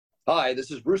Hi,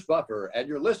 this is Bruce Buffer, and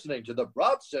you're listening to the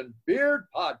Brats and Beard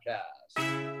Podcast.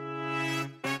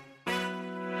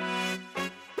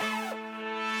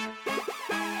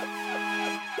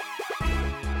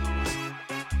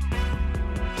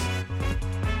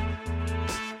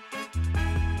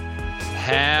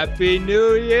 Happy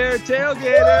New Year,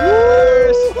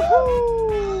 tailgaters!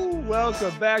 Woo-hoo!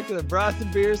 Welcome back to the Brats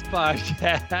and Beers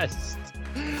Podcast.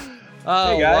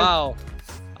 Oh, hey wow.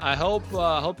 I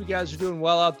hope you guys are doing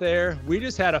well out there. We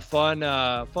just had a fun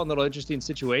little interesting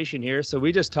situation here. So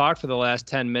we just talked for the last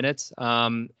 10 minutes,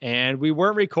 and we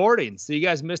weren't recording. So you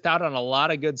guys missed out on a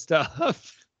lot of good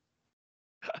stuff.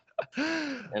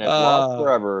 And it's lost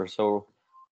forever. So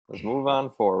let's move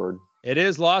on forward. It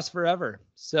is lost forever.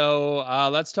 So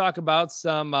let's talk about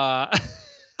some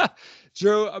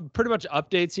Drew, pretty much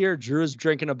updates here. Drew's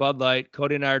drinking a Bud Light.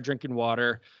 Cody and I are drinking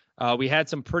water. We had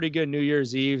some pretty good New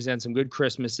Year's Eves and some good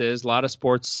Christmases, a lot of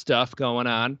sports stuff going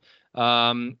on.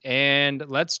 And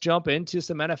let's jump into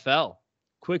some NFL.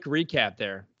 Quick recap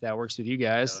there. If that works with you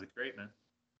guys. That was great,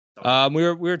 man.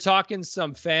 We were talking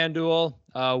some FanDuel,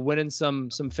 winning some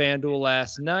FanDuel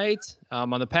last night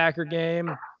on the Packer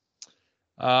game.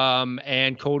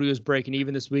 And Cody was breaking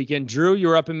even this weekend. Drew, you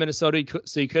were up in Minnesota,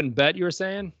 so you couldn't bet, you were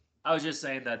saying? I was just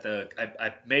saying that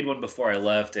I made one before I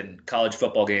left, and college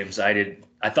football games I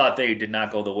thought they did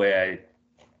not go the way I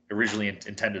originally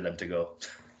intended them to go.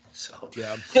 So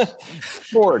yeah,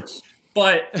 sports.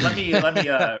 But let me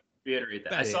reiterate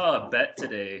that I saw a bet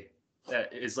today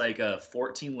that is like a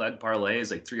 14 leg parlay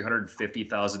is like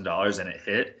 $350,000 and it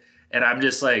hit, and I'm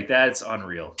just like, that's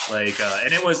unreal. Like,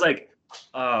 and it was like,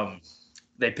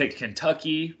 they picked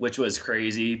Kentucky, which was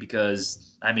crazy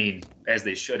because, I mean, as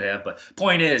they should have. But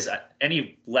point is,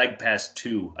 any leg past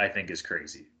 2, I think, is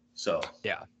crazy. So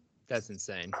yeah, that's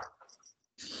insane.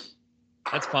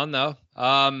 That's fun though.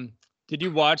 Did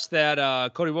you watch that,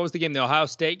 Cody? What was the game? The Ohio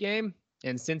State game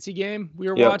and Cincy game we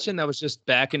were watching? That was just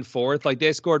back and forth. Like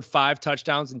they scored 5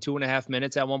 touchdowns in 2.5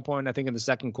 minutes at one point, I think, in the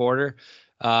second quarter.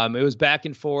 It was back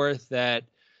and forth. That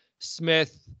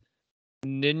Smith,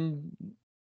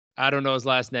 I don't know his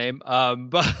last name,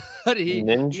 but he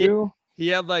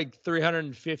had like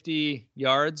 350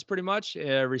 yards pretty much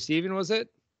receiving, was it,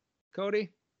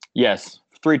 Cody? Yes.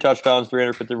 3 touchdowns,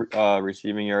 350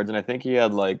 receiving yards, and I think he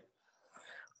had like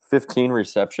 15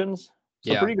 receptions.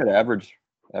 So pretty good average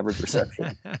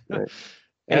reception. Right.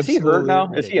 And is he hurt now?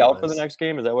 Ridiculous. Is he out for the next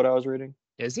game? Is that what I was reading?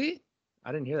 Is he?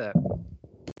 I didn't hear that.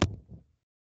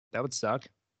 That would suck.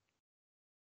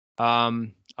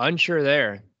 Unsure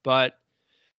there, but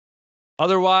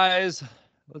otherwise,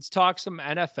 let's talk some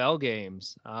NFL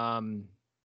games.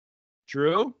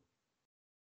 Drew,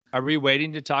 are we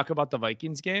waiting to talk about the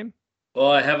Vikings game?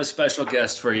 Well, I have a special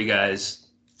guest for you guys.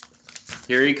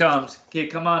 Here he comes. Okay,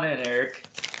 come on in, Eric.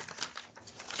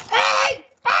 Hey,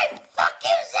 fuck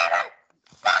you, Zimmer.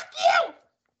 Fuck you.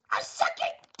 I suck your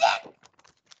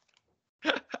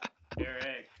dick.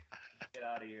 Eric, get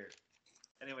out of here.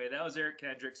 Anyway, that was Eric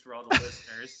Kendricks for all the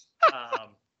listeners.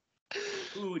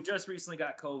 Who just recently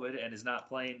got COVID and is not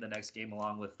playing the next game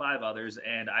along with 5 others.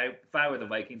 And if I were the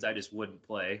Vikings, I just wouldn't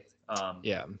play.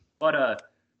 But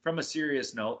from a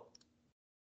serious note,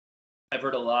 I've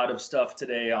heard a lot of stuff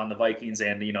today on the Vikings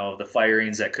and, the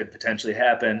firings that could potentially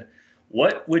happen.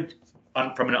 What would,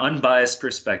 from an unbiased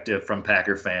perspective from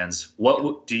Packer fans,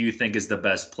 what do you think is the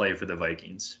best play for the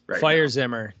Vikings right Fire now?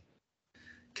 Zimmer.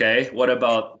 Okay. What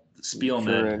about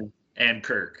Spielman and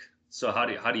Kirk? So how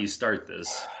do you start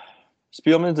this?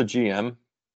 Spielman's a GM.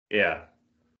 Yeah.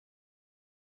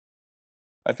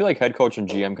 I feel like head coach and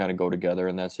GM kind of go together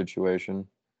in that situation.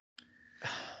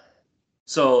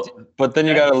 So, but then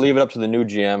you got to leave it up to the new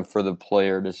GM for the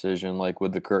player decision, like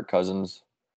with the Kirk Cousins.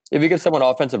 If you get someone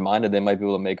offensive minded, they might be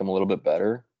able to make them a little bit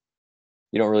better.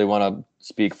 You don't really want to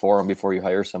speak for them before you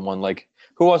hire someone. Like,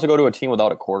 who wants to go to a team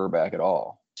without a quarterback at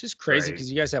all? It's just crazy because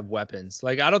you guys have weapons.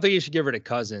 Like, I don't think you should give rid of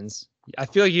Cousins. I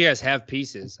feel like you guys have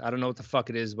pieces. I don't know what the fuck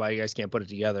it is why you guys can't put it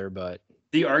together, but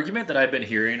the argument that I've been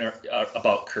hearing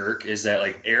about Kirk is that,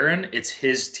 like, Aaron, it's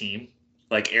his team.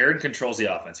 Like, Aaron controls the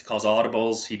offense. He calls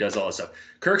audibles. He does all this stuff.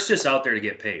 Kirk's just out there to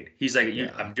get paid. He's like,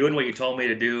 I'm doing what you told me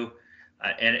to do.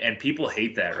 And people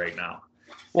hate that right now.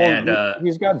 Well, and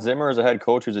he's got Zimmer as a head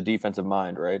coach who's a defensive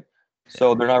mind, right?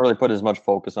 So they're not really putting as much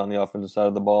focus on the offensive side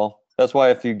of the ball. That's why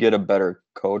if you get a better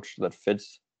coach that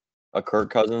fits a Kirk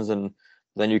Cousins, and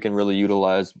then you can really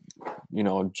utilize,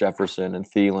 Jefferson and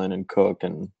Thielen and Cook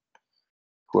and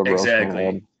whoever else.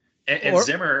 Exactly. And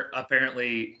Zimmer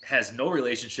apparently has no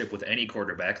relationship with any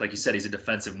quarterback. Like you said, he's a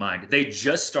defensive mind. They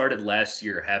just started last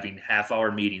year having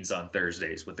half-hour meetings on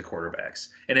Thursdays with the quarterbacks,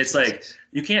 and it's like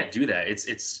you can't do that.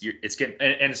 It's getting.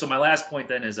 And so my last point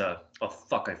then is oh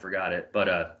fuck, I forgot it.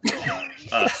 But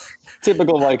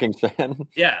Typical Vikings fan.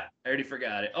 yeah, I already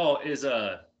forgot it. Oh,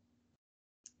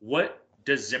 what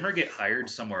does Zimmer get hired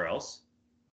somewhere else?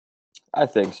 I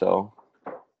think so.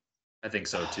 I think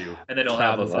so too. And then he'll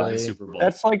have a fucking Super Bowl.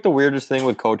 That's like the weirdest thing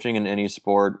with coaching in any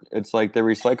sport. It's like they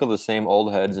recycle the same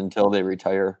old heads until they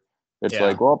retire. It's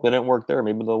like, well, they didn't work there.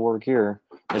 Maybe they'll work here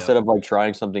instead of like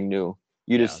trying something new.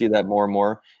 You just see that more and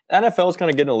more. NFL is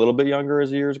kind of getting a little bit younger as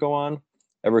the years go on.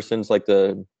 Ever since like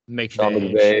the Sean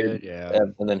McVay,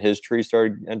 and then his tree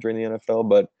started entering the NFL.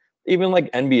 But even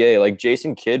like NBA, like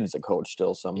Jason Kidd is a coach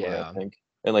still somewhere, I think.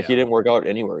 And like he didn't work out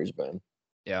anywhere he's been.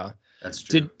 Yeah. That's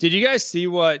true. Did you guys see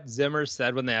what Zimmer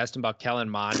said when they asked him about Kellen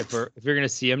Mond if you're going to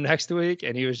see him next week?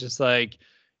 And he was just like,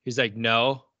 he's like,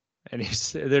 no. And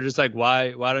they're just like,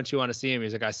 why don't you want to see him?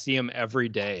 He's like, I see him every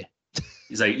day.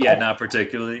 He's like, yeah, not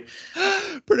particularly.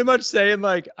 Pretty much saying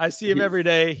like, I see him every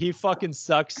day. He fucking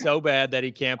sucks so bad that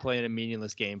he can't play in a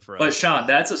meaningless game for us. But Sean,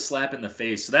 that's a slap in the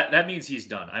face. So that means he's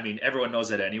done. I mean, everyone knows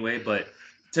that anyway, but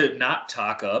to not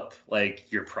talk up like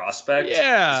your prospect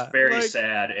is very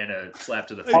sad and a slap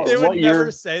to the face. Like, they would never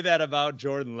say that about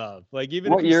Jordan Love. Like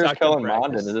even what if year is Kellen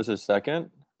Mond in? Is this his second?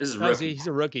 This is rookie. He's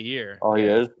a rookie year. Oh, he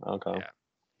is? Okay. Yeah.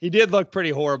 He did look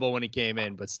pretty horrible when he came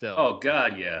in, but still. Oh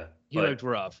God, yeah. He looked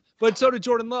rough. But so did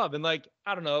Jordan Love. And like,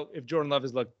 I don't know if Jordan Love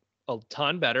has looked a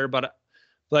ton better, but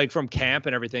like from camp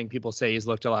and everything, people say he's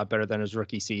looked a lot better than his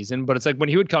rookie season. But it's like when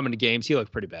he would come into games, he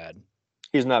looked pretty bad.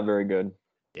 He's not very good.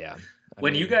 Yeah.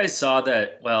 When you guys saw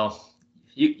that, well,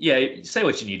 say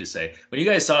what you need to say. When you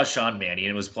guys saw Sean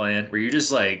Mannion was playing, were you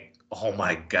just like, oh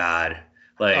my God?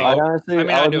 Like, I was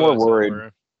more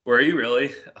worried. Were you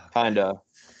really? Kinda.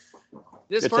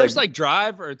 This first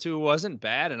drive or two wasn't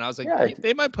bad, and I was like,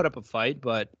 they might put up a fight,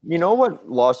 but you know what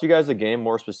lost you guys the game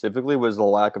more specifically was the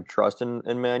lack of trust in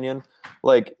Mannion.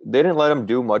 Like they didn't let him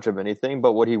do much of anything,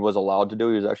 but what he was allowed to do,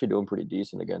 he was actually doing pretty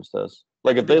decent against us.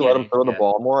 Like if they let him throw the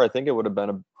ball more, I think it would have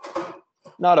been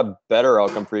not a better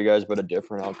outcome for you guys, but a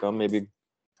different outcome, maybe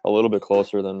a little bit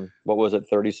closer than what was it,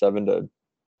 37-10?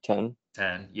 10,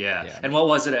 yeah. And what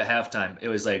was it at halftime? It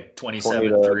was like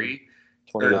 27-3.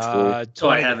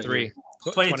 23.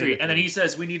 23. And then he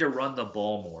says we need to run the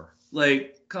ball more.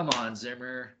 Like, come on,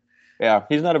 Zimmer. Yeah,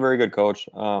 he's not a very good coach.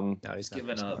 No, he's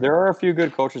giving up. There are a few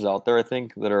good coaches out there, I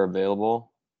think, that are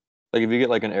available. Like if you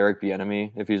get like an Eric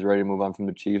Bieniemy, if he's ready to move on from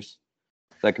the Chiefs,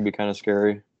 that could be kind of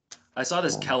scary. I saw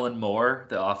this Kellen Moore,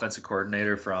 the offensive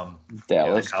coordinator from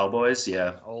Dallas, the Cowboys.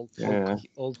 Yeah. Old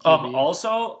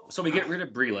also, so we get rid of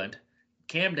Breland.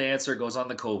 Cam Dancer goes on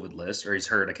the COVID list, or he's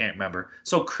hurt. I can't remember.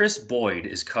 So Chris Boyd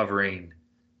is covering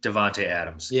Devontae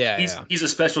Adams. He's a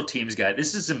special teams guy.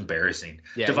 This is embarrassing.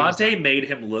 Yeah, Devontae made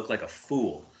him look like a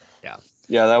fool. Yeah,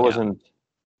 that was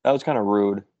kind of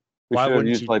rude. We should have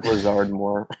used like Lazard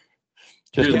more.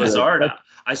 Dude, Lazard.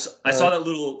 I saw that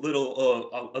little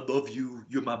I love you,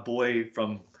 you're my boy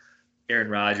from Aaron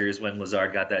Rodgers when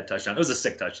Lazard got that touchdown. It was a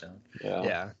sick touchdown.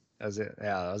 Yeah, that was it.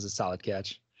 Yeah, that was a solid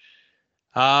catch.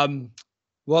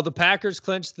 Well, the Packers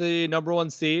clinched the number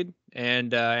 1 seed and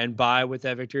bye with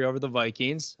that victory over the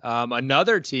Vikings.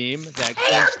 Another team that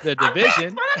clinched the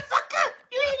division.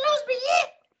 You ain't lose me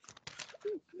yet.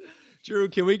 Drew,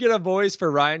 can we get a voice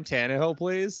for Ryan Tannehill,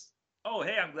 please? Oh,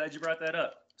 hey, I'm glad you brought that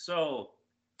up. So,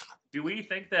 do we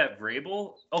think that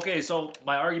Vrabel? Okay, so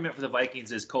my argument for the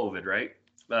Vikings is COVID, right?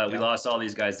 We lost all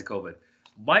these guys to COVID.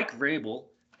 Mike Vrabel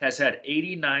has had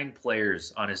 89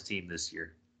 players on his team this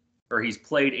year. Or he's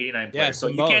played 89 players. So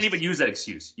you can't even use that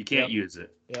excuse. You can't use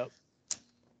it. Yep.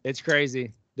 It's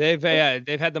crazy. They've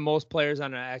had the most players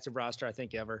on an active roster, I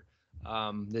think, ever.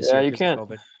 This year. You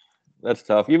can't. That's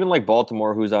tough. Even like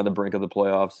Baltimore, who's on the brink of the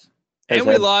playoffs. And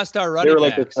we lost our running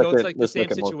back. So it's like the same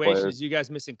situation as you guys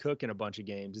missing Cook in a bunch of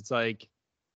games. It's like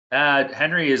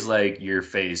Henry is like your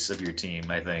face of your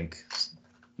team, I think.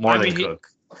 More than Cook.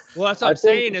 Well, that's what I'm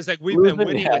saying is like we've been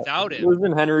winning without him.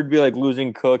 Losing Henry would be like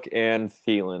losing Cook and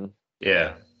Thielen.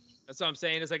 Yeah. That's what I'm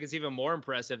saying. It's like it's even more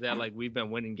impressive that like we've been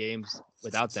winning games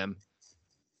without them.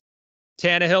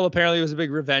 Tannehill apparently was a big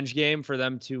revenge game for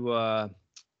them to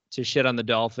shit on the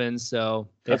Dolphins, so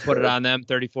they put it on them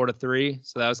 34-3.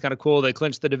 So that was kind of cool. They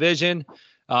clinched the division,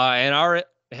 and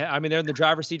they're in the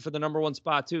driver's seat for the number 1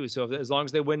 spot too. So as long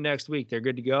as they win next week, they're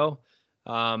good to go.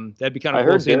 That'd be kind of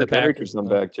cool seeing the Packers come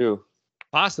back too.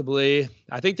 Possibly.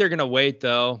 I think they're gonna wait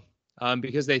though.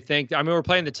 Because they think, we're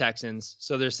playing the Texans,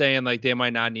 so they're saying like they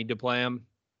might not need to play them.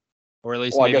 or at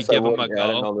least Well, I maybe guess I give them a would. Yeah, I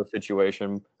didn't go. know the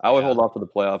situation. I would Yeah. hold off to the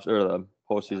playoffs or the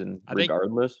postseason I think-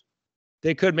 regardless.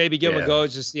 They could maybe give him Yeah. a go,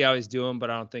 just see how he's doing, but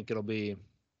I don't think it'll be.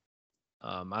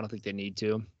 I don't think they need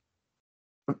to.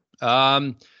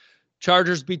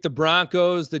 Chargers beat the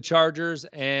Broncos. The Chargers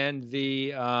and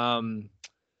the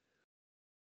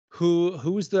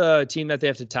who's the team that they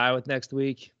have to tie with next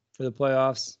week for the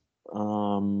playoffs?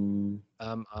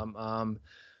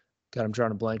 God, I'm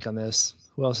drawing a blank on this.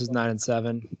 Who else is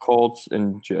 9-7? Colts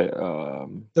and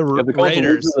The if the Colts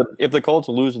Raiders. if the Colts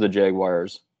lose to the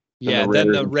Jaguars, Yeah, the then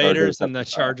Raiders the and Raiders Chargers and the have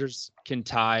to tie. Chargers can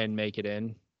tie and make it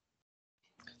in.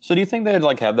 So do you think they'd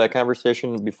like have that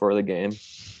conversation before the game?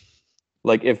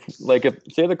 Like if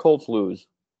say the Colts lose,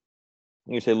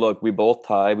 and you say, look, we both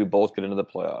tie, we both get into the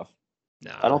playoff.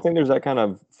 Nah, I don't think there's that kind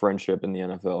of friendship in the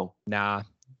NFL. Nah.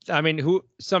 I mean,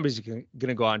 somebody's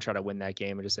gonna go out and try to win that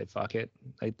game and just say fuck it.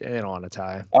 Like they don't want to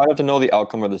tie. I'd have to know the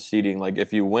outcome of the seeding. Like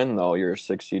if you win though, you're a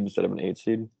 6 seed instead of an 8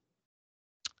 seed.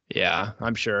 Yeah,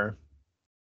 I'm sure.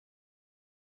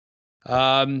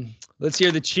 Let's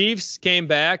hear the Chiefs came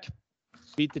back,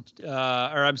 beat the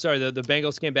the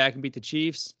Bengals came back and beat the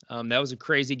Chiefs. That was a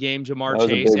crazy game. Jamar That was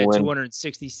a Chase big had win.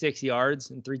 266 yards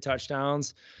and 3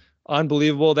 touchdowns.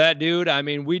 Unbelievable. That dude, I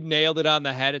mean, we nailed it on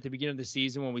the head at the beginning of the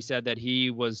season when we said that he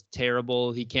was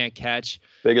terrible. He can't catch.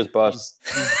 Biggest bust.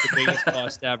 He's the biggest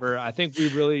bust ever. I think we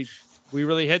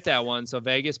really hit that one. So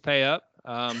Vegas, pay up.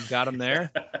 Got him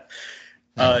there.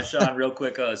 Sean, real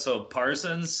quick. So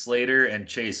Parsons, Slater, and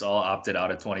Chase all opted out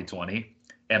of 2020,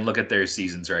 and look at their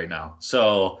seasons right now.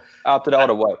 So Opted out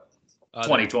of what?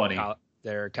 2020.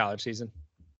 Their college season.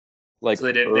 Like So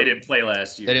they didn't play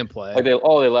last year. They didn't play. Like they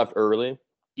left early.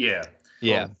 Yeah.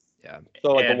 Yeah.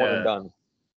 So like And, a one and done.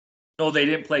 No, they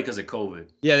didn't play because of COVID.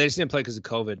 Yeah, they just didn't play because of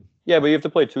COVID. Yeah, but you have to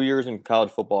play 2 years in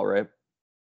college football, right?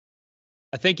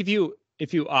 I think if you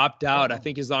opt out, I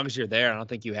think as long as you're there, I don't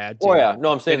think you had to. Oh yeah,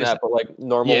 no, I'm saying They just- that, but like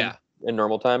normal Yeah. in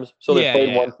normal times. So they Yeah, played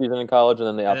yeah. one season in college and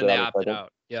then they And then opted they out. opted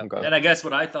out. Yeah. Okay. And I guess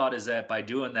what I thought is that by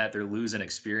doing that, they're losing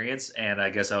experience, and I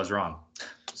guess I was wrong.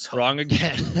 So, Wrong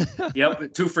again.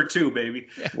 Yep, 2 for 2, baby.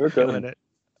 We're Killing good.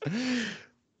 it.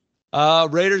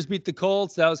 Raiders beat the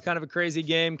Colts. That was kind of a crazy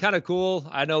game. Kind of cool.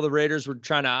 I know the Raiders were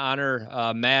trying to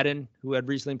honor Madden, who had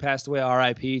recently passed away,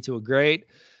 RIP to a great.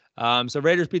 So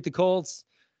Raiders beat the Colts.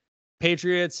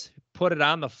 Patriots put it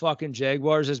on the fucking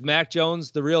Jaguars. Is Mac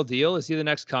Jones the real deal? Is he the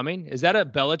next coming? Is that a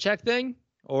Belichick thing?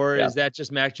 Or Yeah. is that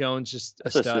just Mac Jones just a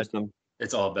That's a stud? system.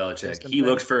 It's all Belichick. System He thing.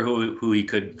 looked for who he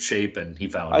could shape, and he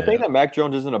found I it. think that Mac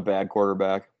Jones isn't a bad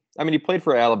quarterback. I mean, he played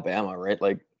for Alabama, right?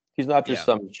 Like he's not just Yeah.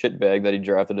 some shitbag that he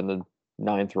drafted in the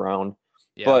 9th round.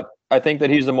 Yeah. But I think that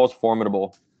he's the most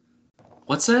formidable.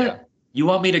 What's that? Yeah. You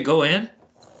want me to go in?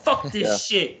 Fuck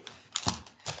this Yeah. shit.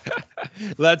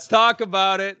 Let's talk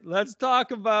about it. Let's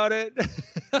talk about it.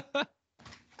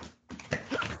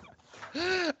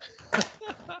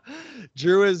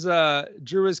 Drew is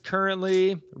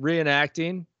currently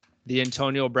reenacting the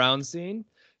Antonio Brown scene.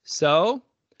 So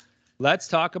let's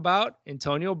talk about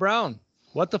Antonio Brown.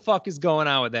 What the fuck is going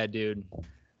on with that dude?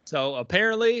 So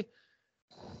apparently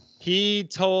he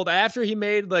told after he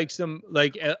made like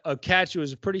a catch, it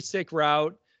was a pretty sick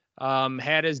route,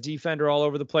 had his defender all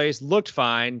over the place, looked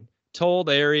fine, told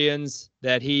Arians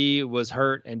that he was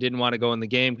hurt and didn't want to go in the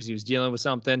game because he was dealing with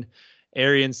something.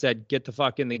 Arians said, get the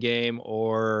fuck in the game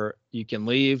or you can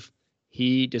leave.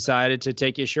 He decided to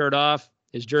take his shirt off,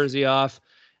 his jersey off,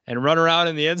 and run around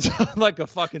in the end zone like a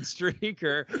fucking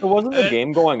streaker. So wasn't the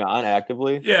game going on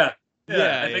actively? Yeah.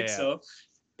 Yeah, I think yeah. so.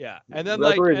 Yeah. And then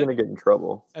Referee's gonna get in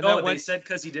trouble. and No, then they when, said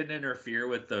because he didn't interfere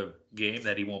with the game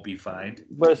that he won't be fined.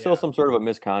 But it's still Yeah. some sort of a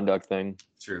misconduct thing.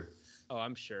 True. oh,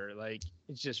 I'm sure. Like,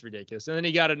 it's just ridiculous. And then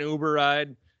he got an Uber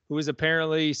ride who was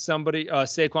apparently somebody,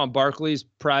 Saquon Barkley's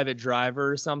private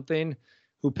driver or something,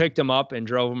 who picked him up and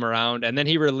drove him around. And then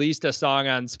he released a song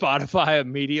on Spotify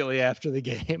immediately after the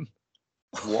game.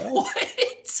 What?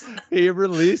 He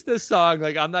released a song,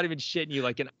 like, I'm not even shitting you,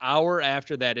 like an hour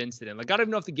after that incident. Like, I don't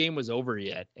even know if the game was over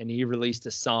yet. And he released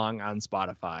a song on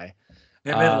Spotify.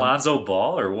 Him and Lonzo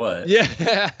Ball or what?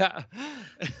 Yeah.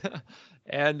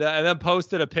 and then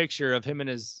posted a picture of him in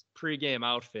his pregame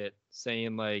outfit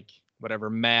saying like whatever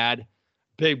mad,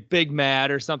 big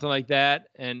mad or something like that.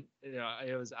 And you know,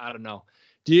 it was, I don't know.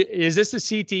 Is this a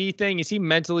CTE thing? Is he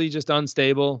mentally just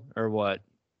unstable or what?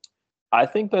 I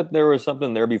think that there was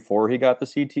something there before he got the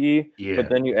CTE, Yeah. but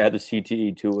then you add the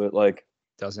CTE to it. Like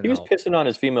Doesn't he was help. pissing on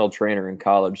his female trainer in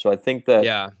college, so I think that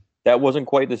Yeah. that wasn't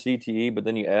quite the CTE. But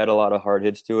then you add a lot of hard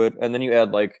hits to it, and then you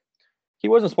add like he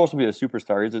wasn't supposed to be a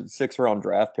superstar. He's a 6th-round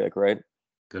draft pick, right?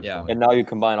 Good Yeah. point. And now you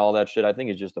combine all that shit. I think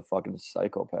he's just a fucking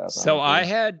psychopath. So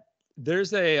honestly.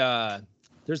 there's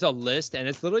there's a list, and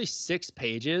it's literally 6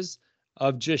 pages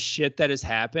of just shit that has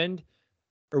happened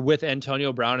or with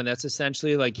Antonio Brown. And that's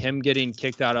essentially like him getting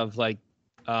kicked out of like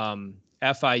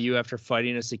FIU after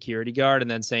fighting a security guard and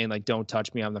then saying like, don't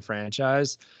touch me, I'm the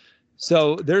franchise.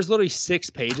 So there's literally 6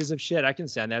 pages of shit. I can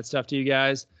send that stuff to you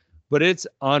guys, but it's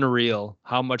unreal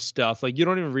how much stuff, like you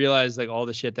don't even realize like all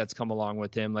the shit that's come along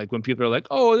with him. Like when people are like,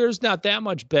 oh, there's not that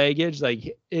much baggage.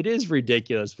 Like it is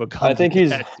ridiculous. But I think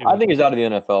he's out of the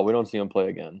NFL. We don't see him play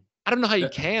again. I don't know how you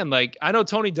can. Like, I know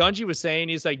Tony Dungy was saying,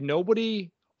 he's like, nobody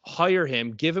hire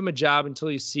him, give him a job until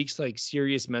he seeks like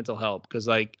serious mental help. Cause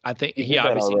like, I think he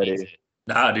obviously needs it.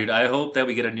 Nah, dude, I hope that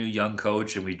we get a new young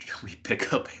coach and we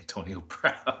pick up Antonio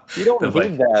Brown. You don't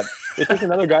need that. It's just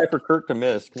another guy for Kirk to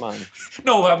miss. Come on.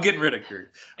 No, I'm getting rid of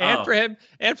Kirk. And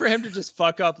for him to just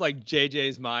fuck up like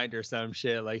JJ's mind or some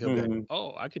shit. Like he'll be like,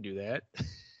 oh, I could do that.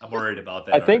 I'm worried about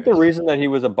that. I think the reason that he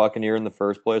was a Buccaneer in the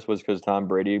first place was because Tom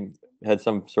Brady had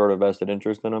some sort of vested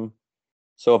interest in him.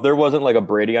 So if there wasn't like a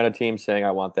Brady on a team saying,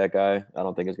 I want that guy, I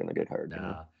don't think he's going to get hired.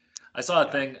 Nah. I saw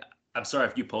a thing. I'm sorry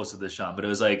if you posted this, Sean, but it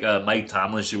was like Mike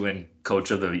Tomlin should win coach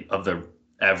of the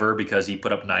ever because he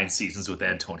put up 9 seasons with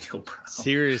Antonio Brown.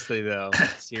 Seriously, though.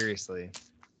 Seriously.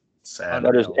 Sad.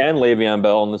 And Le'Veon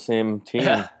Bell on the same team.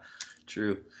 Yeah,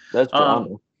 true. That's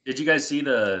drama. Did you guys see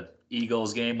the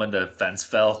Eagles game when the fence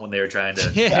fell when they were trying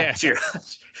to cheer?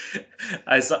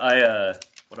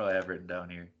 What do I have written down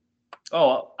here?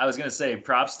 Oh, I was gonna say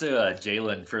props to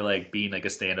Jalen for like being like a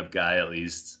stand-up guy at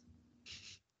least.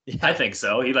 Yeah. I think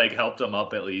so. He like helped him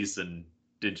up at least and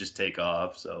did just take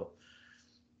off. So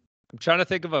I'm trying to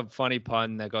think of a funny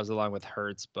pun that goes along with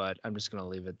Hurts, but I'm just gonna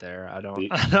leave it there. I don't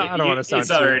want to sound.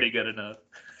 It's already good enough.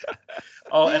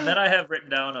 Oh, and then I have written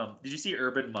down. Did you see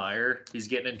Urban Meyer? He's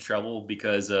getting in trouble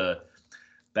because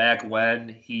back when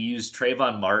he used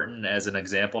Trayvon Martin as an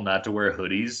example not to wear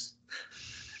hoodies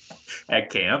at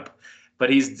camp, but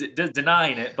he's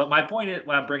denying it. But my point is,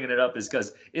 why I'm bringing it up is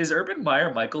because is Urban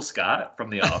Meyer Michael Scott from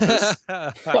The Office?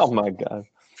 Oh my God.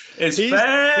 It's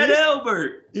Fat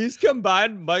Albert. He's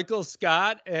combined Michael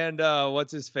Scott and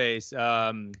what's his face?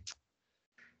 Who's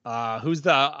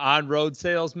the on-road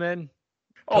salesman?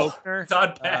 Kochner?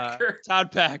 Todd Packer.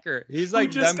 Todd Packer. He's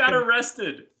like who just got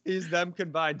arrested. He's them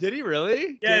combined. Did he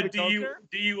really? Yeah,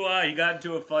 DUI. He got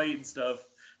into a fight and stuff.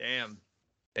 Damn.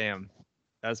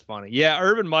 That's funny. Yeah,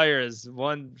 Urban Meyer is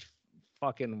one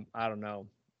fucking, I don't know.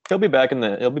 He'll be back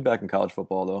in college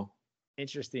football though.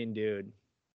 Interesting dude.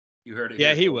 You heard it.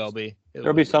 Yeah, he will be.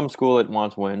 There'll be some school that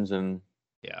wants wins, and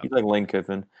yeah, he's like Lane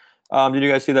Kiffin. Did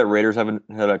you guys see that Raiders had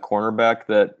a cornerback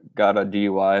that got a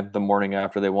DUI the morning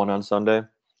after they won on Sunday?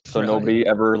 So really? Nobody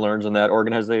ever learns in that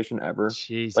organization ever.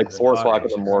 Jesus, like 4 o'clock in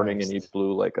the morning, and he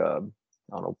blew like a,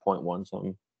 I don't know, 0.1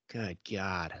 something. Good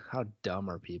God, how dumb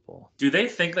are people? Do they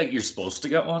think like you're supposed to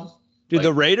get one? Dude, like,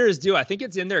 the Raiders do. I think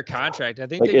it's in their contract. I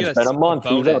think like they get a month.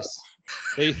 bonus.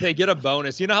 They get a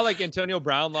bonus. You know how like Antonio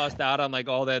Brown lost out on like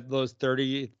all those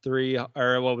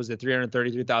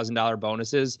 $333,000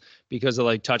 bonuses because of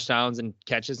like touchdowns and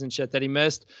catches and shit that he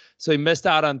missed. So he missed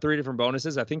out on 3 different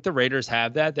bonuses. I think the Raiders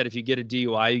have that if you get a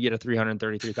DUI, you get a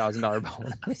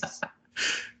 $333,000 bonus.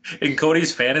 In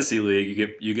Cody's fantasy league,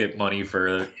 you get money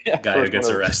for a guy who gets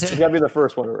arrested. You gotta be the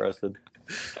first one arrested.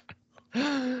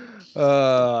 The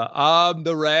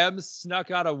Rams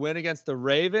snuck out a win against the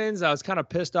Ravens. I was kind of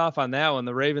pissed off on that one.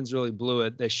 The Ravens really blew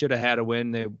it. They should have had a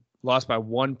win. They lost by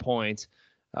 1 point.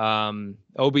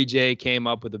 OBJ came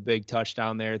up with a big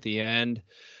touchdown there at the end.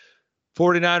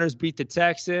 49ers beat the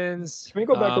Texans. Can we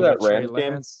go back to that Rams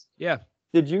game? Yeah.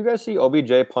 Did you guys see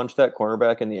OBJ punch that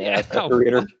cornerback in the ass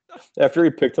after he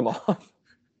picked him off?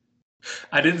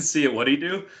 I didn't see it. What'd he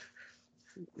do?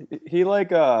 He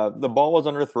the ball was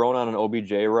underthrown on an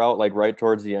OBJ route, like right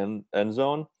towards the end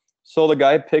zone. So the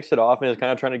guy picks it off and is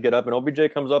kind of trying to get up, and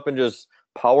OBJ comes up and just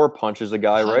power punches the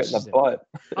guy right in the butt.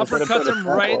 Uppercuts him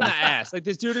right in the ass. Like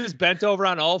this dude is bent over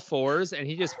on all fours, and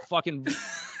he just fucking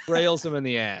rails him in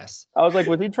the ass. I was like,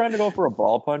 was he trying to go for a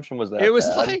ball punch, and was that?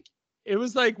 It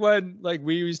was like when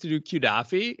we used to do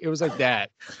Qdoffy. It was like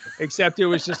that, except it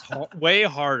was just way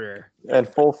harder and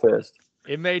full fist.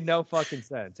 It made no fucking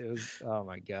sense. It was, oh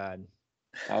my God.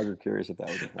 I was curious if that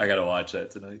was. I gotta watch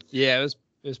that tonight. Yeah, it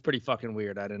was pretty fucking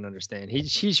weird. I didn't understand. He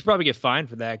should probably get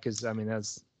fined for that because I mean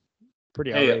that's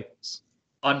pretty outrageous.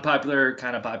 Unpopular,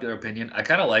 kind of popular opinion. I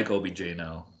kind of like OBJ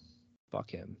now. Fuck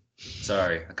him.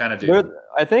 Sorry, I kind of do.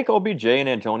 I think OBJ and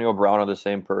Antonio Brown are the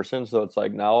same person, so it's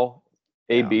like now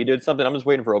AB did something. I'm just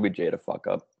waiting for OBJ to fuck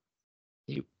up.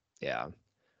 Yeah.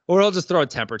 Or he'll just throw a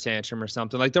temper tantrum or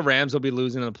something. Like the Rams will be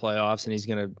losing in the playoffs, and he's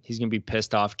gonna be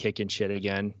pissed off, kicking shit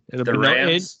again. The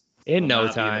Rams in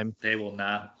no time. They will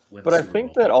not win But the I Super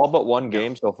think Bowl. that all but one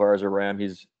game so far as a Ram,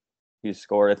 he's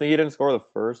scored. I think he didn't score the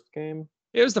first game.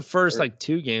 It was the first like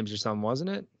 2 games or something,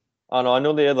 wasn't it? Oh no, I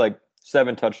know they had like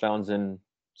 7 touchdowns in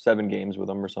 7 games with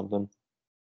him or something.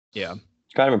 Yeah.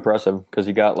 It's kind of impressive because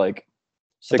he got like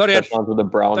 6 thought he had- touchdowns with the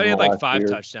Browns. I thought he in had the like last 5 year.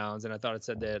 touchdowns, and I thought it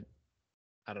said that.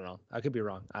 I don't know. I could be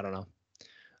wrong. I don't know.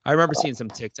 I remember seeing some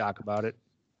TikTok about it.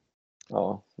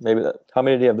 Oh, maybe that. How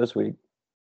many did he have this week?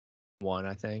 1,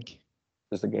 I think.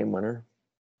 Just a game winner.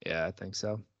 Yeah, I think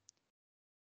so.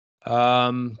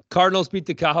 Cardinals beat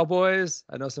the Cowboys.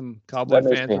 I know some Cowboy That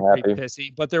makes fans me were pretty happy.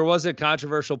 pissy, but there was a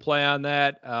controversial play on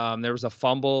that. There was a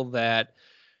fumble that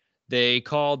they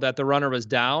called that the runner was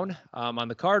down on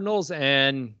the Cardinals,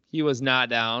 and he was not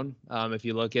down. If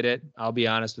you look at it, I'll be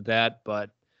honest with that, but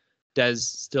Dez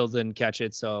still didn't catch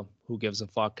it, so who gives a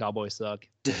fuck? Cowboys suck.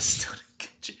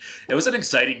 It was an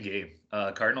exciting game.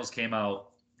 Cardinals came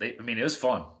out. It was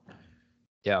fun.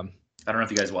 Yeah. I don't know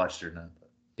if you guys watched it or not.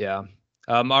 Yeah.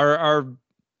 Our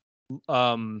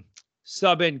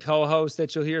sub-in co-host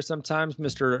that you'll hear sometimes,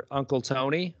 Mr. Uncle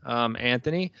Tony,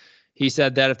 Anthony, he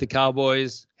said that if the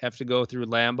Cowboys have to go through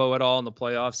Lambeau at all in the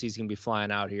playoffs, he's going to be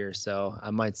flying out here. So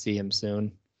I might see him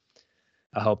soon.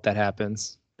 I hope that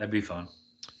happens. That'd be fun.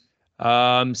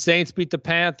 Saints beat the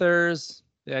Panthers.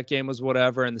 That game was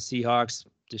whatever. And the Seahawks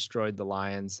destroyed the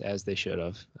Lions as they should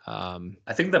have.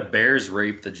 I think the Bears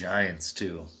raped the Giants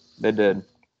too. They did.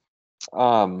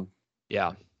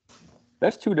 Yeah.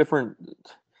 That's 2 different.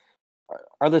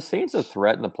 Are the Saints a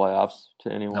threat in the playoffs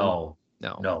to anyone?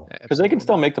 No. Because they can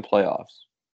still make the playoffs.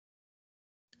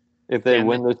 If they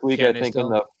win this week, I think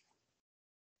I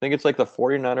think it's like the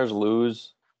 49ers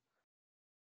lose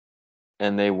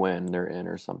and they win, they're in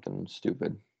or something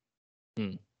stupid.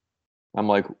 I'm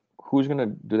like,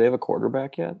 do they have a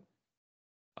quarterback yet?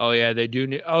 Oh yeah, they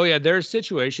do. Oh yeah, there's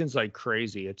situations like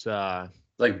crazy. It's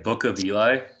like Book of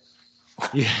Eli.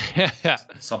 Yeah.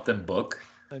 Something Book.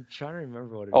 I'm trying to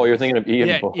remember what it is. Oh, you're thinking of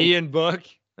Ian Book. Ian Book.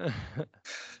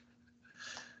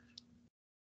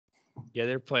 Yeah,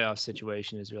 their playoff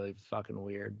situation is really fucking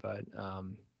weird, but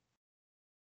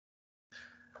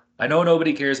I know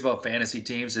nobody cares about fantasy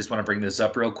teams. Just want to bring this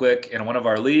up real quick. In one of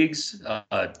our leagues,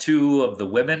 2 of the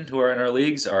women who are in our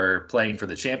leagues are playing for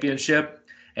the championship.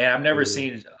 And I've never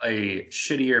seen a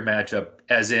shittier matchup,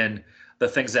 as in the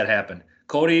things that happened.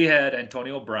 Cody had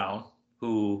Antonio Brown,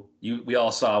 who we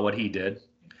all saw what he did.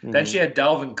 Mm-hmm. Then she had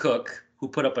Dalvin Cook, who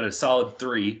put up a solid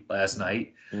 3 last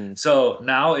night. Mm. So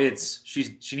now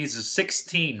she needs a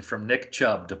 16 from Nick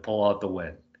Chubb to pull out the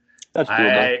win. That's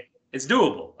doable. It's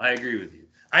doable. I agree with you.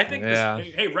 I think Yeah.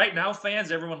 hey, right now, fans,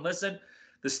 everyone listen.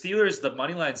 The Steelers, the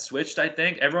money line switched, I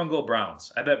think. Everyone go Browns.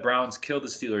 I bet Browns kill the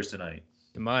Steelers tonight.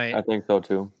 it might. I think so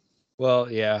too.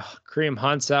 Well, yeah, Kareem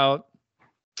Hunt's out.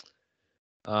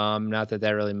 Not that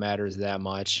really matters that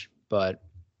much, but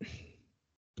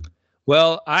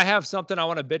well, I have something I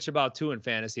want to bitch about too in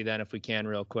fantasy then, if we can,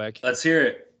 real quick. Let's hear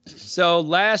it. So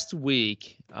last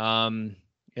week, in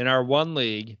our one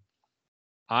league,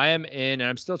 I am in, and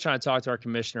I'm still trying to talk to our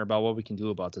commissioner about what we can do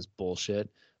about this bullshit.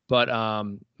 But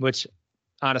which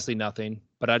honestly nothing,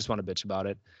 but I just want to bitch about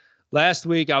it. Last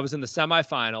week I was in the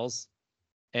semifinals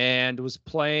and was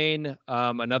playing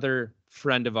another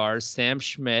friend of ours, Sam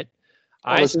Schmidt.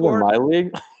 This is in my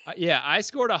league. I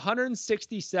scored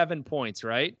 167 points,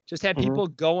 right? Just had people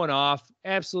going off.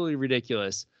 Absolutely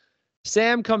ridiculous.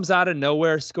 Sam comes out of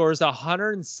nowhere, scores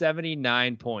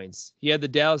 179 points. He had the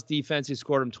Dallas defense who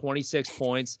scored him 26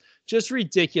 points. Just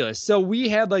ridiculous. So we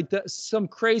had like some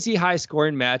crazy high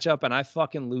scoring matchup, and I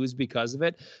fucking lose because of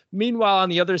it. Meanwhile, on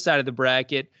the other side of the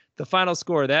bracket, the final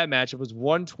score of that matchup was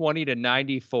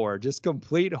 120-94. Just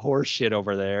complete horseshit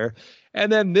over there.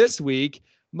 And then this week,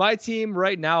 my team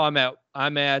right now, I'm at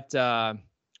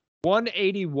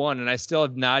 181, and I still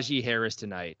have Najee Harris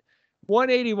tonight.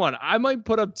 181. I might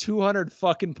put up 200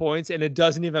 fucking points, and it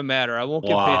doesn't even matter. I won't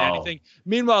get paid anything.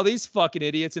 Meanwhile, these fucking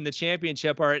idiots in the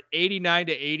championship are at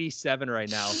 89-87 right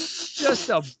now. Just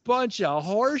a bunch of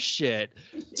horse shit.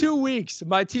 2 weeks.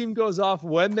 My team goes off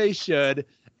when they should,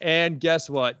 and guess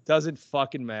what? Doesn't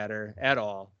fucking matter at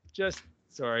all.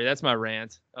 Sorry, that's my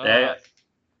rant.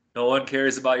 No one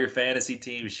cares about your fantasy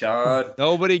team, Sean.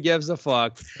 Nobody gives a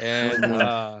fuck. And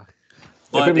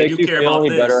If it makes you feel any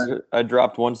better, I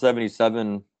dropped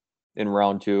 177 in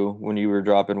round 2 when you were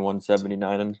dropping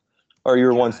 179, or you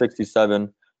were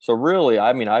 167. So really,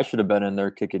 I mean, I should have been in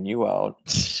there kicking you out.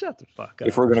 Shut the fuck up.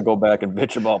 If we're gonna go back and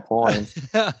bitch about points.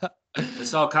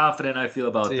 That's how confident I feel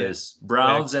about this.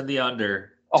 Browns and the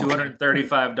under,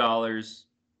 $235.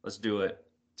 Let's do it.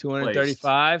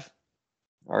 235.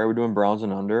 All right, we're doing Browns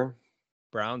and under.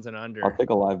 Browns and under. I'll take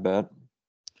a live bet.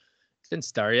 Didn't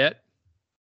start yet.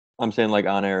 I'm saying like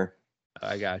on air.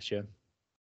 I got you.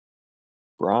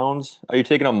 Browns. Are you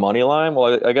taking a money line?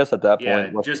 Well, I guess at that point, Yeah,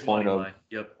 what's just the point money of line.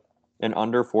 Yep. an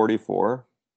under 44?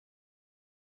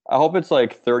 I hope it's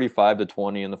like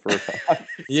 35-20 in the first half.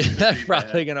 Yeah, It's that's pretty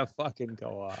probably bad. gonna fucking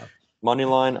go off. Money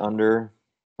line under.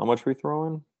 How much we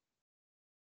throwing?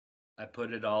 I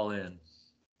put it all in.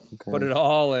 Okay. Put it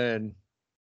all in.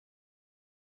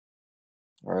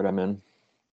 All right, I'm in.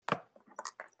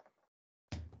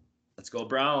 Let's go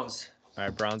Browns. All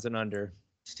right, Browns and under.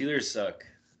 Steelers suck.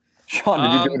 Sean,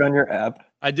 did you do it on your app?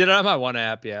 I did it on my one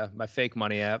app, yeah, my fake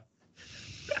money app.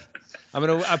 I put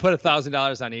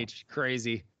 $1,000 on each.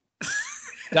 Crazy.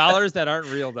 Dollars that aren't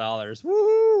real dollars.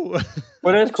 Woo!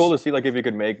 But it's cool to see like if you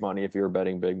could make money if you were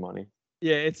betting big money.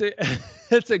 Yeah,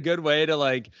 it's a good way to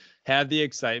like have the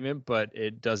excitement, but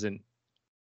it doesn't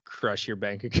crush your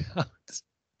bank account.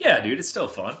 Yeah, dude, it's still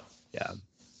fun. Yeah.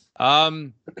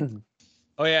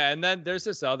 Oh yeah, and then there's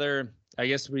this other. I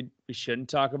guess we shouldn't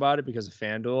talk about it because of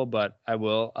FanDuel, but I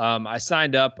will. I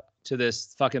signed up to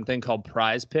this fucking thing called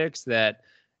Prize Picks that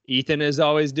Ethan is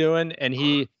always doing, and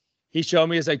he showed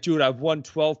me. He's like, dude, I've won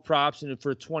 12 props and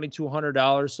for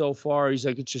 $2,200 so far. He's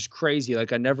like, it's just crazy.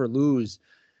 Like I never lose.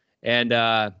 And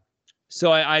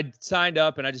so I signed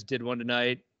up and I just did one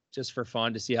tonight just for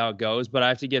fun to see how it goes. But I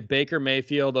have to get Baker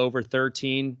Mayfield over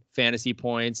 13 fantasy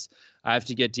points. I have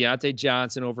to get Deontay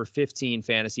Johnson over 15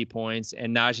 fantasy points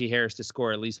and Najee Harris to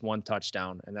score at least one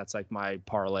touchdown. And that's like my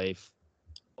parlay.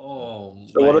 Oh,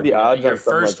 So what are the odds Your on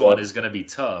something first like one that? is going to be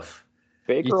tough.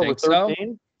 Baker You over think so?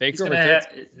 13? Baker over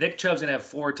 13. Nick Chubb's going to have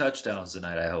 4 touchdowns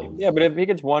tonight, I hope. Yeah, but if he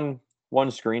gets one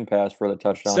screen pass for the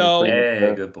touchdown, So- he's pretty much Hey,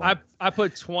 there. good point. I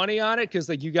put 20 on it because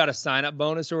like you got a sign up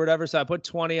bonus or whatever. So I put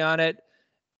 20 on it.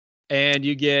 And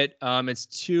you get it's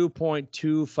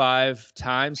 2.25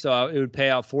 times, so it would pay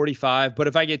out 45. But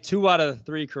if I get 2 out of the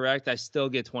 3 correct, I still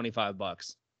get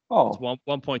 $25. Oh, It's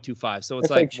 1.25. So It's it's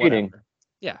like like cheating. whatever.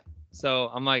 Yeah.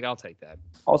 So I'm like, I'll take that.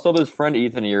 also this friend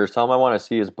Ethan of yours, tell him I want to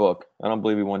see his book. I don't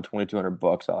believe he won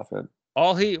 $2,200 off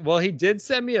it. He did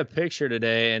send me a picture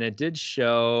today, and it did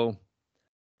show,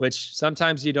 which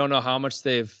sometimes you don't know how much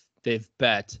they've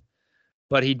bet,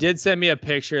 but he did send me a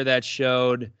picture that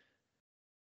showed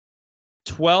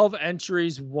 12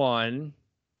 entries won,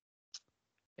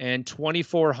 and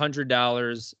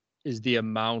 $2,400 is the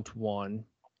amount won,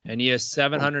 and he has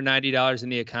 $790 in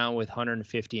the account with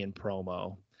 $150 in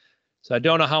promo. So I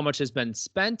don't know how much has been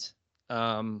spent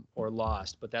or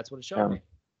lost, but that's what it showed me.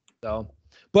 So,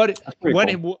 but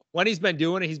pretty when he's been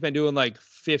doing it, he's been doing like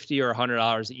 $50 or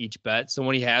 $100 each bet. So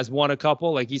when he has won a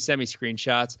couple, like he sent me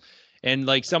screenshots, and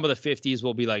like some of the 50s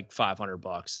will be like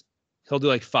 $500. He'll do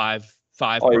like five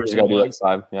Oh, you just person gotta do like ones.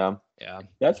 5. Yeah, Yeah.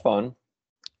 that's fun.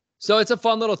 So it's a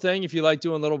fun little thing if you like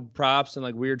doing little props and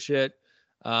like weird shit.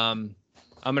 I'm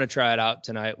gonna try it out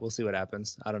tonight. We'll see what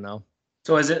happens. I don't know.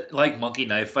 So is it like Monkey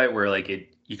Knife Fight where like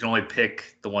you can only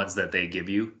pick the ones that they give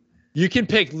you? You can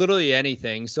pick literally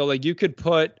anything. So like you could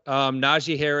put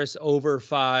Najee Harris over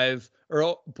 5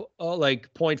 or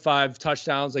like 0.5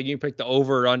 touchdowns. Like you can pick the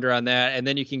over or under on that, and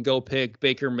then you can go pick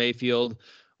Baker Mayfield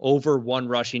over 1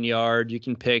 rushing yard. You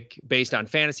can pick based on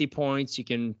fantasy points. You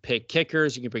can pick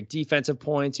kickers. You can pick defensive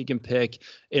points. You can pick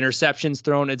interceptions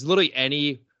thrown. It's literally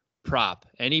any prop,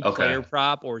 any Okay. player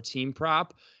prop or team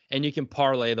prop, and you can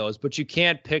parlay those. But you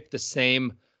can't pick the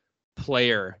same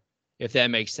player, if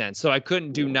that makes sense. So I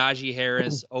couldn't do Najee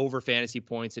Harris over fantasy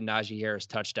points and Najee Harris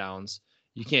touchdowns.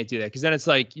 You can't do that because then it's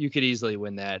like you could easily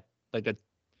win that. Like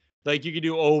you could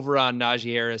do over on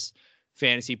Najee Harris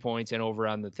fantasy points and over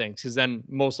on the things because then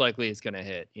most likely it's going to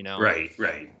hit, you know? Right.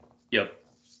 Yep.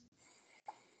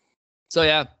 So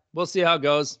yeah, we'll see how it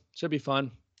goes. Should be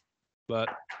fun. But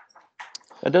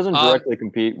It doesn't directly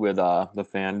compete with the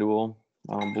FanDuel,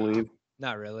 I don't believe.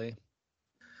 not really.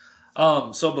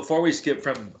 So before we skip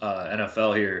from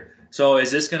NFL here, so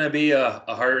is this going to be a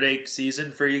heartache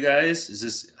season for you guys? Is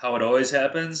this how it always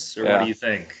happens, or what Yeah. do you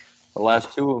think? The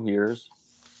last 2 years.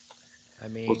 I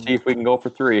mean, We'll see if we can go for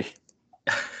 3.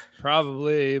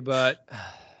 probably, but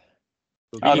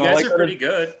You I don't guys like are that pretty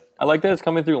good. I like that it's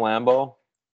coming through Lambeau,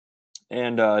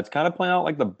 and it's kind of playing out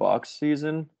like the Bucks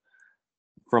season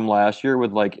from last year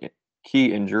with like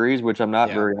key injuries, which I'm not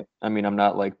Yeah. I'm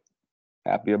not like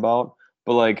happy about.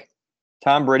 But like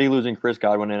Tom Brady losing Chris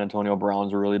Godwin and Antonio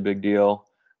Brown's a really big deal.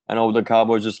 I know the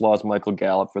Cowboys just lost Michael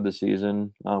Gallup for the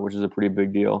season, which is a pretty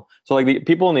big deal. So like the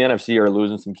people in the NFC are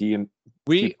losing some key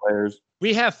players.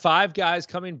 we have 5 guys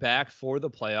coming back for the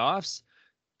playoffs.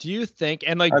 Do you think?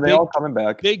 And like Are they all coming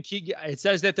back? big key, it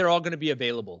says that they're all going to be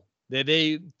available.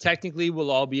 They technically will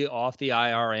all be off the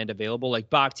IR and available. Like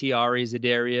Bakhtiari,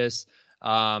 Zadarius,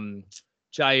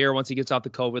 Jair once he gets off the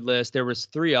COVID list. There was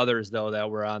 3 others though that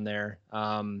were on there,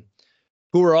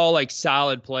 who were all like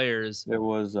solid players. It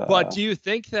was. But do you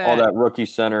think that all that rookie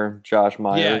center, Josh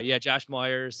Myers? Yeah, Josh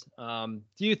Myers. Do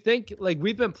you think, like,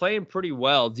 we've been playing pretty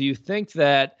well? Do you think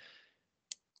that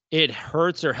it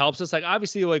hurts or helps us? Like,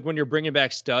 obviously, like when you're bringing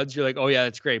back studs, you're like, oh yeah,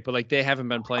 that's great. But like they haven't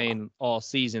been playing all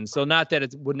season, so not that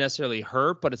it would necessarily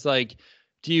hurt, but it's like,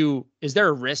 is there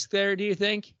a risk there? Do you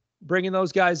think bringing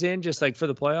those guys in just like for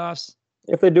the playoffs?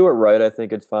 If they do it right, I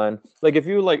think it's fine. Like if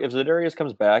Za'Darius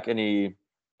comes back and he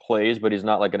plays, but he's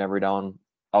not like an every down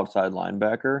outside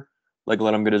linebacker, like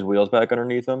let him get his wheels back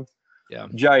underneath him. Yeah.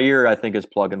 Jair, I think, is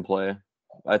plug and play.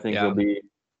 I think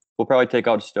we'll probably take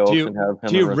out Stokes and have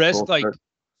him. Do you risk like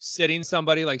sitting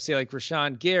somebody like say like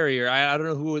Rashawn Gary or I don't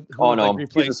know who oh no,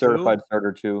 like he's a certified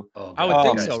starter too. Oh, I would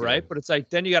think so, right? But it's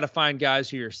like then you got to find guys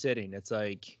who you're sitting. It's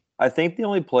like I think the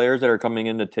only players that are coming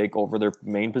in to take over their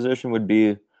main position would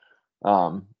be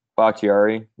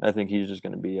Bakhtiari. I think he's just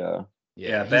going to be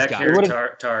back here.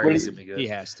 Tar is going to be good. He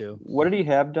has to. What did he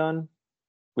have done?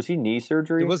 Was he knee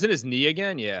surgery? It wasn't his knee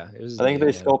again. Yeah, it was. I think they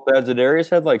scoped that.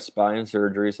 Za'Darius had like spine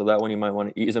surgery, so that one you might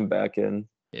want to ease him back in.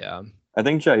 Yeah. I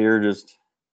think Jair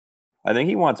I think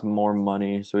he wants more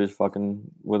money, so he's fucking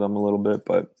with him a little bit,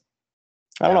 but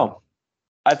I don't know.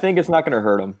 I think it's not going to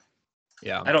hurt him.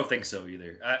 Yeah. I don't think so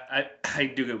either. I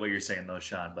do get what you're saying though,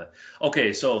 Sean. But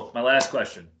okay, so my last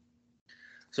question.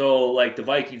 So like the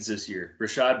Vikings this year,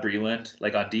 Rashad Breeland,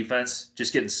 like on defense,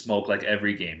 just getting smoked like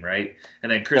every game, right?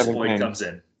 And then Chris Boyd comes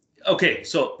in. Okay,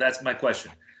 so that's my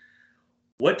question.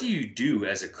 What do you do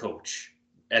as a coach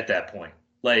at that point?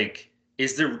 Like,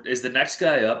 is the next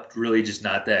guy up really just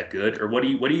not that good, or what do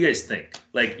you guys think?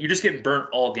 Like, you're just getting burnt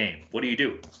all game. What do you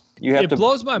do? It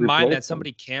blows my mind that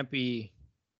somebody can't be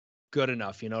good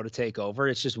enough, to take over.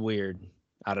 It's just weird.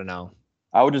 I don't know.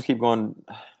 I would just keep going.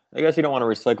 I guess you don't want to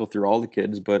recycle through all the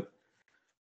kids, but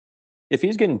if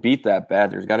he's getting beat that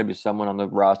bad, there's got to be someone on the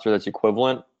roster that's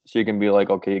equivalent, so you can be like,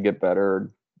 okay, you get better,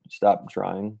 or stop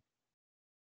trying.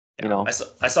 Yeah.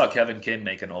 I saw Kevin King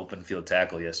make an open field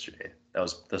tackle yesterday. That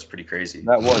was pretty crazy.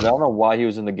 I don't know why he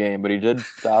was in the game, but he did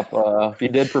stop. He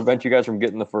did prevent you guys from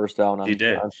getting the first down. He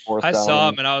did. I saw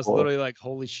him, and I was literally like,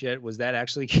 "Holy shit! Was that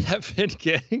actually Kevin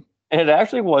King?" And it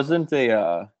actually wasn't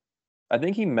a. I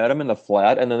think he met him in the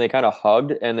flat, and then they kind of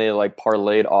hugged, and they like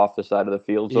parlayed off the side of the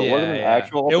field. So it wasn't an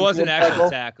actual. It wasn't an actual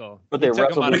tackle. But they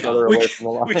wrestled each other away from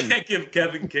the line. We can't give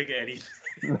Kevin King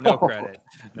anything. No credit.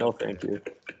 No, thank you.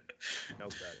 No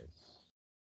credit.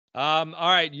 All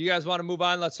right, you guys want to move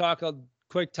on? Let's talk a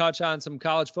quick touch on some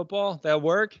college football. That'll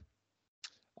work.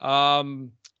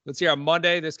 Let's see. On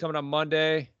Monday, this coming up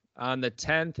Monday on the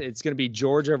 10th, it's going to be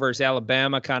Georgia versus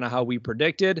Alabama, kind of how we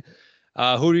predicted.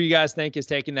 Who do you guys think is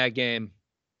taking that game?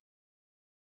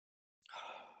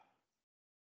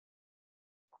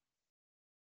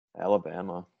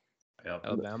 Alabama. Yep.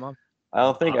 Alabama. I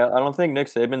don't think Nick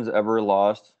Saban's ever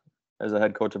lost as a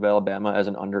head coach of Alabama as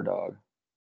an underdog.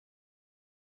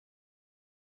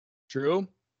 True.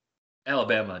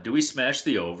 Alabama. Do we smash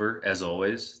the over as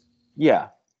always? Yeah.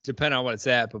 Depending on what it's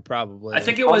at, but probably. I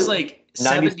think it was like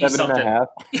 70 something.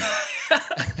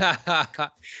 97.5.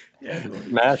 Yeah.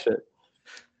 Smash it.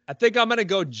 I think I'm going to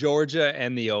go Georgia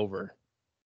and the over.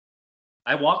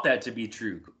 I want that to be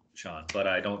true, Sean, but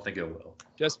I don't think it will.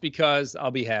 Just because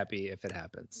I'll be happy if it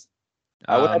happens.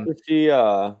 I would have to see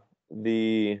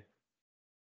the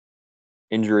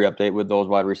injury update with those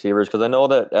wide receivers, because I know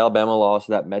that Alabama lost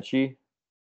that Mechie.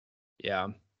 Yeah.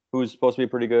 Who's supposed to be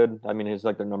pretty good. I mean, he's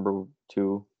like their number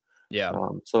 2. Yeah.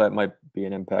 So that might be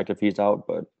an impact if he's out,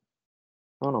 but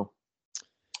I don't know.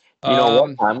 You know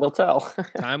what? Time will tell.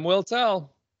 Time will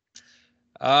tell.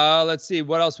 Let's see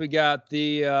what else we got.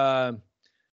 The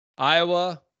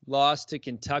Iowa lost to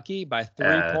Kentucky by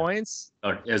 3 points.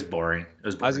 Oh, it was boring. I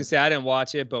was gonna say I didn't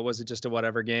watch it, but was it just a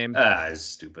whatever game? It's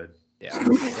stupid. Yeah.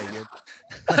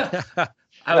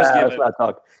 Let's not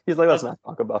talk. He's like, let's not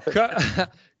talk about it.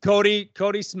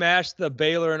 Cody smashed the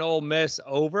Baylor and Ole Miss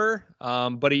over,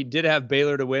 but he did have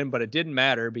Baylor to win, but it didn't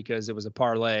matter because it was a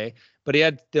parlay. But he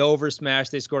had the over smash.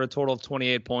 They scored a total of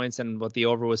 28 points, and what the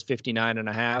over was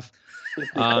 59.5.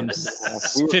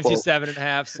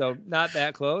 57.5, so not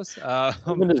that close.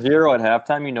 Even to 0 at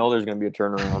halftime, there's going to be a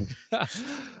turnaround.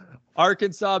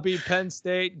 Arkansas beat Penn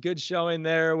State. Good showing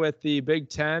there with the Big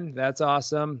Ten. That's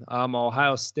awesome.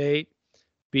 Ohio State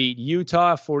beat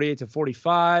Utah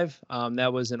 48-45.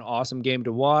 That was an awesome game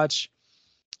to watch.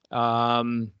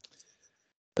 Let's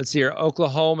see here.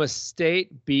 Oklahoma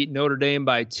State beat Notre Dame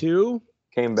by 2.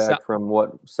 Came back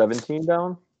from 17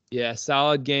 down? Yeah,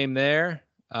 solid game there.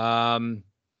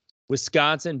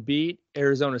 Wisconsin beat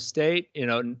Arizona State,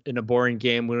 in a boring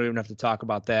game. We don't even have to talk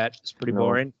about that. It's pretty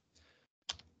boring.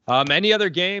 Any other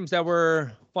games that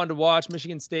were fun to watch?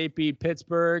 Michigan State beat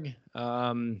Pittsburgh.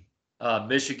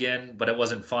 Michigan, but it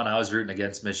wasn't fun. I was rooting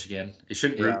against Michigan. It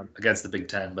shouldn't root against the Big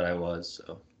Ten, but I was.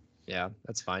 So yeah,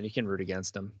 that's fine. You can root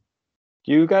against them.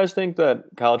 Do you guys think that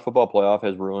college football playoff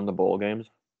has ruined the bowl games?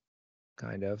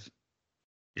 Kind of.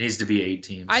 It needs to be 8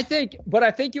 teams. I think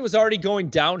it was already going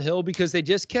downhill because they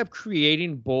just kept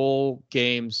creating bowl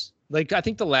games. Like, I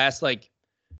think the last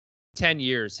 10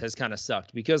 years has kind of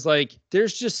sucked because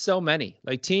there's just so many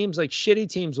teams, shitty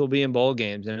teams will be in bowl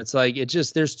games. And it's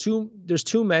there's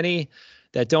too many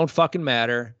that don't fucking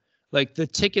matter. Like the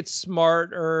Ticket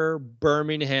Smarter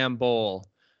Birmingham Bowl,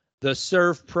 the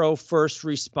Serve Pro First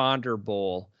Responder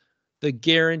Bowl, the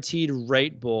Guaranteed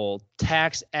Rate Bowl,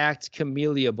 Tax Act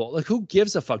Camellia Bowl. Who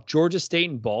gives a fuck? Georgia State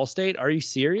and Ball State? Are you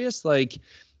serious?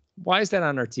 Why is that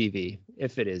on our TV?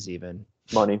 If it is even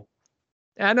money.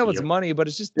 I know it's money, but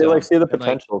it's just they see the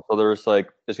potential. So there's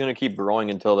it's going to keep growing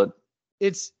until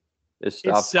it's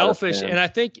selfish, and I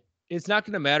think it's not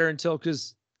going to matter until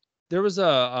because there was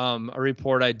a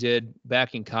report I did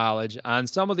back in college on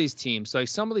some of these teams. So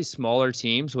some of these smaller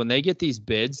teams, when they get these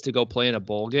bids to go play in a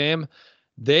bowl game,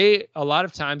 a lot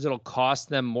of times it'll cost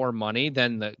them more money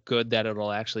than the good that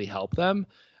it'll actually help them.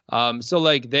 So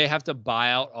they have to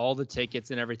buy out all the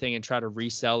tickets and everything and try to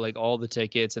resell all the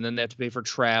tickets, and then they have to pay for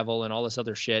travel and all this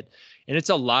other shit. And it's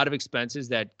a lot of expenses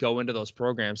that go into those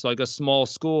programs. So a small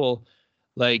school,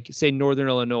 say Northern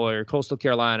Illinois or Coastal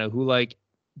Carolina, who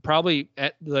probably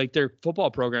their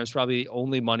football program is probably the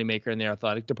only moneymaker in their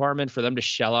athletic department, for them to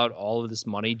shell out all of this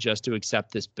money just to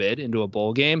accept this bid into a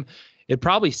bowl game, it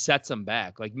probably sets them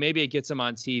back. Maybe it gets them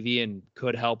on TV and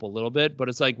could help a little bit, but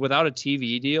it's without a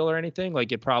TV deal or anything,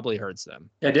 it probably hurts them.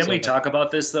 Yeah, didn't we talk about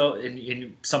this though?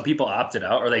 And some people opted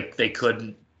out, or they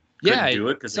couldn't do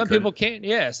it because some people can't.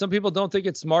 Yeah, some people don't think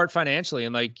it's smart financially,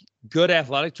 and good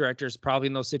athletic directors probably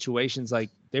in those situations,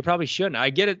 they probably shouldn't. I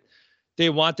get it. They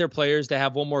want their players to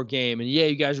have one more game, and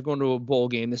you guys are going to a bowl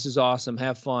game. This is awesome.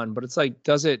 Have fun. But it's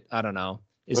does it? I don't know.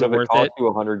 Is it worth it? Cost you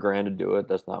 $100,000 to do it.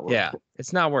 That's not worth it. Yeah,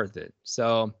 it's not worth it.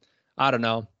 So I don't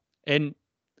know. And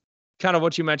kind of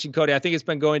what you mentioned, Cody, I think it's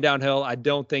been going downhill. I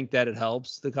don't think that it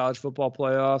helps the college football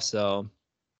playoff. So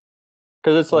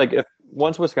because it's if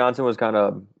once Wisconsin was kind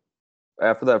of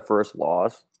after that first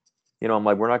loss, I'm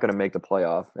we're not going to make the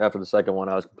playoff. After the second one,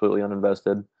 I was completely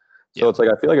uninvested. So it's I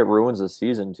feel like it ruins the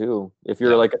season too. If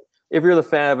you're if you're the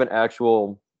fan of an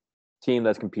actual team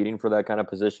that's competing for that kind of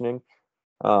positioning,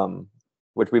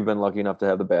 which we've been lucky enough to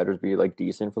have the Badgers be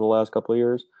decent for the last couple of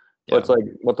years. But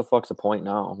it's what the fuck's the point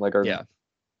now? Our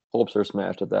hopes are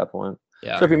smashed at that point.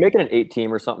 Yeah. So if you're making an 8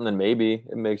 team or something, then maybe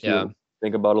it makes you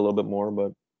think about it a little bit more.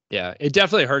 But yeah, it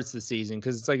definitely hurts the season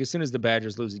because it's as soon as the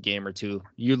Badgers lose a game or two,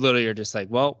 you literally are just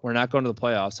well, we're not going to the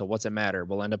playoffs, so what's it matter?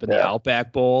 We'll end up in the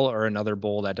Outback Bowl or another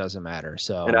bowl that doesn't matter.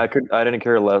 So and I didn't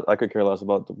care less. I could care less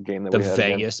about the game that we had. The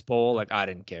Vegas Bowl, I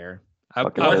didn't care. The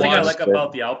only thing I like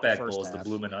about the Outback Bowl is the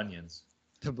bloomin' onions.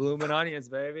 The bloomin' onions,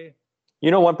 baby.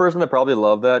 One person that probably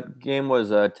loved that game was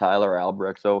Tyler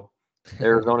Albrecht. So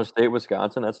Arizona State,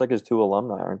 Wisconsin. That's his 2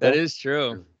 alumni, aren't they? That is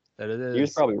true. That it is. He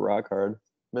was probably rock hard.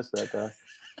 Missed that guy.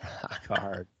 Rock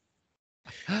hard.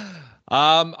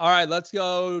 All right, let's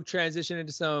go transition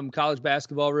into some college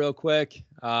basketball real quick.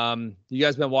 You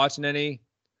guys been watching any?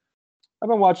 I've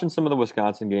been watching some of the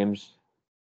Wisconsin games.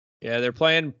 Yeah, they're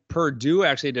playing Purdue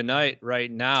actually tonight, right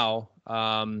now.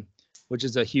 Which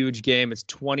is a huge game. It's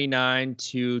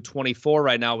 29-24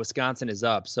 right now. Wisconsin is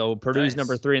up. So Purdue's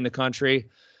number 3 in the country.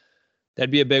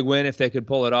 That'd be a big win if they could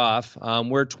pull it off.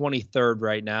 We're 23rd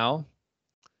right now.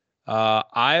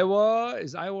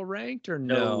 Is Iowa ranked or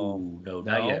no? No,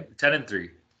 not yet. 10-3.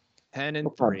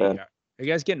 10-3. Are you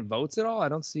guys getting votes at all? I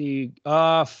don't see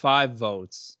 5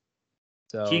 votes.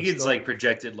 So Keegan's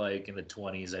projected in the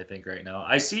 20s, I think, right now.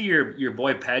 I see your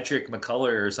boy Patrick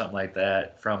McCullough or something like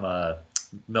that from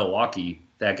Milwaukee,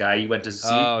 that guy you went to see.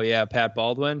 Oh yeah, Pat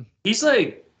Baldwin. He's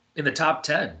in the top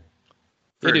 10.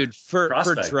 For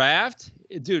draft,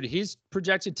 dude, he's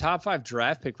projected top 5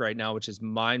 draft pick right now, which is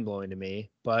mind blowing to me.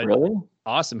 But really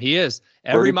awesome, he is.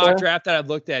 Every mock draft that I've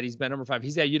looked at, he's been number 5.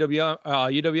 He's at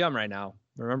UWM right now.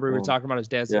 Remember we were talking about his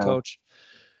dad's the coach.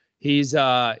 He's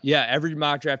every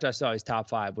mock draft I saw, he's top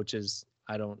 5, which is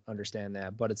I don't understand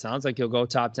that, but it sounds like he'll go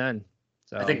top 10.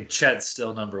 So I think Chet's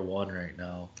still number 1 right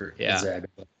now for Gonzaga.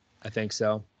 I think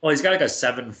so. Well, he's got a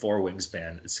 7'4"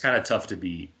 wingspan. It's kind of tough to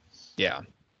beat. Yeah.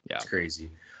 It's crazy.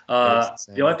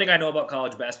 The only thing I know about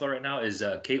college basketball right now is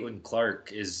Caitlin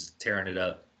Clark is tearing it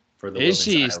up for the. Is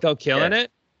she still killing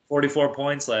it? 44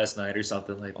 points last night or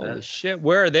something like Holy that. shit.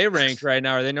 Where are they ranked right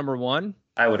now? Are they number 1?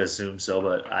 I would assume so,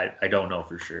 but I don't know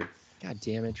for sure. God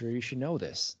damn it, Drew. You should know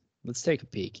this. Let's take a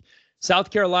peek. South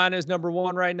Carolina is number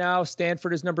 1 right now.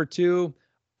 Stanford is number 2.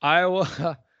 Iowa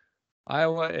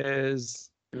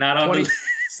is Not on 20, the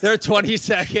they're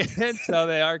 22nd, so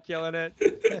they are killing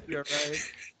it. You're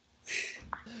right.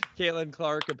 Caitlin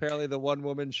Clark, apparently the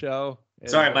one-woman show.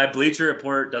 Sorry, my Bleacher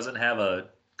Report doesn't have a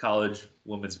college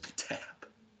women's tab.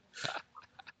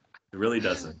 It really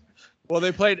doesn't. Well,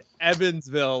 they played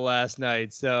Evansville last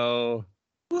night, so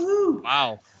Woohoo!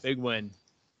 wow, big win.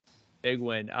 Big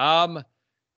win.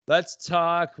 Let's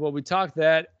talk. Well, we talked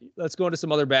that. Let's go into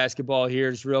some other basketball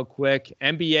here just real quick.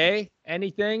 NBA,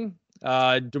 anything?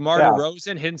 DeMar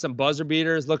DeRozan hitting some buzzer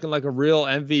beaters, looking like a real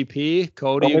MVP.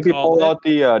 Cody, Don't make me pull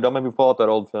out that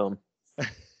old film.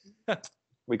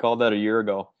 We called that a year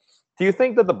ago. Do you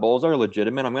think that the Bulls are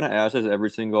legitimate? I'm going to ask this every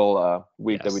single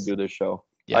week that we do this show.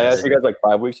 Yes. I asked you guys like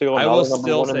 5 weeks ago. I now will they're number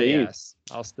still one in the say East. yes.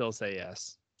 I'll still say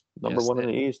yes. Number Yes, one in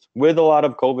they- the East with a lot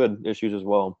of COVID issues as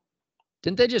well.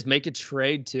 Didn't they just make a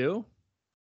trade too?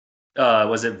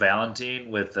 Was it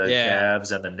Valentine with the Yeah.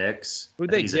 Cavs and the Knicks?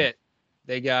 Who'd I they think he's get?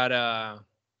 They got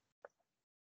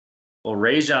Well,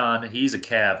 Rajon, he's a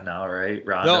Cav now, right?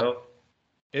 Rondo.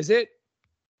 is it?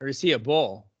 Or is he a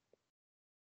Bull?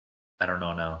 I don't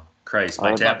know now. Christ, I my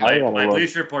don't tab, know. I my, don't my know.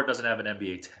 Bleacher Report doesn't have an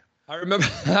NBA tab. I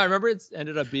remember it's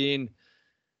ended up being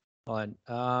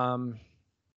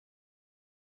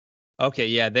okay,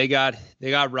 yeah, they got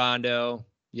Rondo.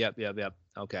 Yep.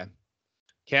 Okay.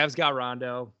 Cavs got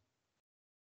Rondo.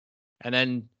 And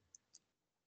then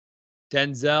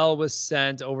Denzel was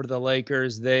sent over to the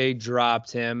Lakers. They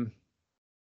dropped him.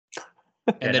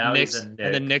 And now he's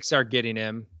the Knicks are getting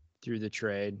him through the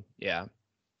trade. Yeah.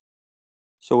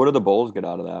 So what do the Bulls get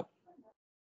out of that?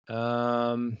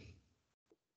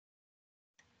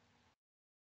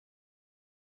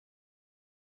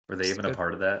 Were they even a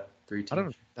part of that? 3 teams? I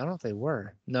don't know if they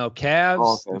were. No,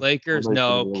 Cavs, okay. Lakers, I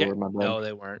no. thought they were, my bad. No,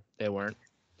 they weren't. They weren't.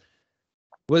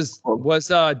 Was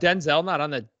Denzel not on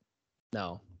the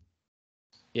No.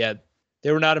 Yeah,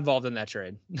 they were not involved in that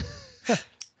trade.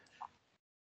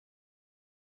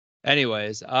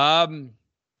 Anyways, So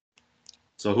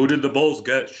who did the Bulls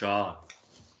get, Shaw?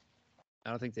 I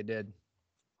don't think they did.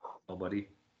 Nobody. I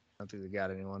don't think they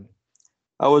got anyone.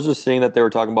 I was just seeing that they were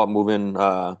talking about moving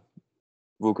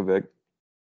Vukovic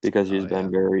because he's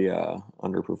been very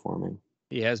underperforming.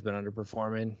 He has been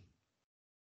underperforming.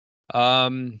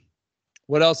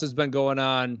 What else has been going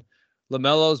on?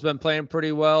 LaMelo's been playing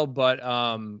pretty well, but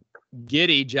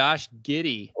Josh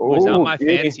Giddey, who's on my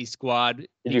fantasy squad,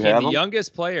 you became have the him?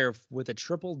 youngest player with a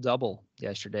triple-double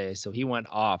yesterday. So he went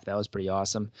off. That was pretty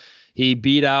awesome. He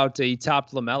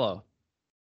topped LaMelo.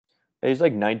 He's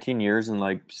like 19 years and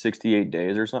like 68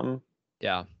 days or something.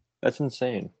 Yeah. That's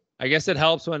insane. I guess it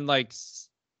helps when like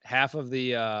half of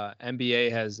the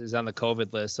NBA is on the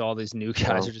COVID list. So all these new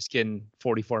guys are just getting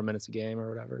 44 minutes a game or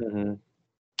whatever. Mm-hmm.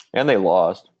 And they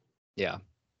lost. Yeah.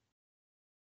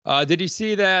 Did you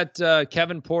see that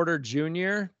Kevin Porter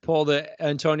Jr. pulled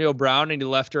Antonio Brown and he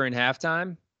left during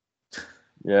halftime?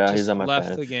 Yeah, Just he's on my left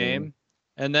the fantasy game. team.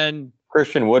 And then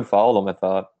Christian Wood followed him, I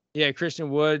thought. yeah, Christian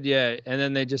Wood, yeah, and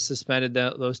then they just suspended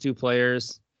those two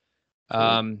players.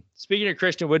 Speaking of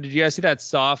Christian Wood, did you guys see that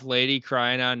soft lady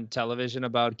crying on television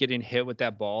about getting hit with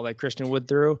that ball that Christian Wood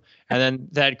threw? And then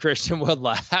that Christian Wood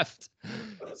laughed.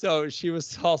 So she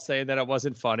was all saying that it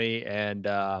wasn't funny and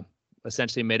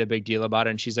essentially made a big deal about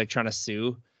it. And she's like trying to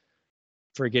sue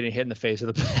for getting hit in the face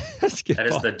with a basketball.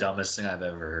 That is the dumbest thing I've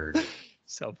ever heard.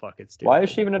 So fucking stupid. Why is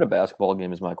she even at a basketball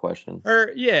game is my question.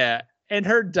 And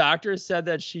her doctor said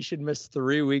that she should miss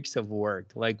 3 weeks of work.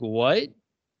 Like what?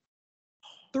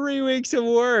 3 weeks of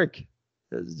work.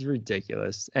 This is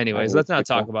ridiculous. Anyways, let's not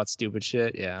talk about stupid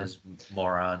shit. Yeah. Just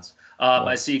morons.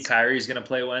 I see Kyrie's going to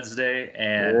play Wednesday.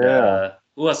 And Yeah.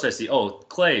 who else do I see? Oh,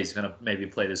 Clay's going to maybe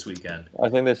play this weekend. I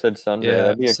think they said Sunday. Yeah,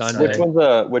 That'd be Sunday.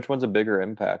 Which one's a bigger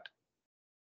impact?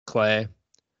 Clay.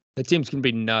 The team's going to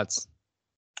be nuts.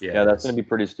 Yeah, that's going to be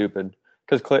pretty stupid.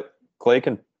 Because Clay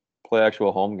can play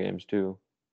actual home games too.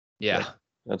 Yeah.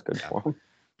 That's good for him.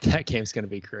 That game's going to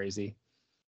be crazy.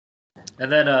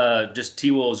 And then just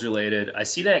T-Wolves related, I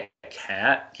see that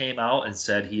Cat came out and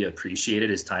said he appreciated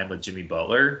his time with Jimmy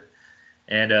Butler.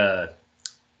 And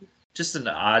just an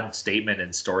odd statement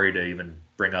and story to even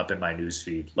bring up in my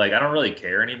newsfeed. Like, I don't really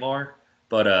care anymore.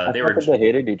 But I thought they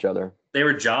hated each other. They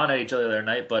were jawing at each other the other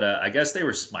night, but I guess they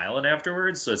were smiling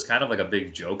afterwards. So it's kind of like a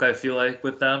big joke, I feel like,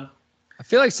 with them. I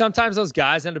feel like sometimes those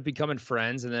guys end up becoming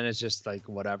friends and then it's just like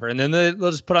whatever. And then they'll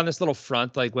just put on this little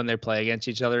front like when they play against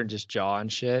each other and just jaw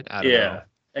and shit. I don't know.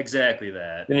 Exactly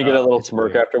that. Then you get a little it's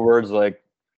smirk weird. afterwards, like,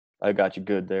 I got you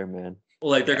good there, man.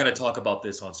 Like they're gonna talk about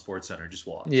this on SportsCenter. Just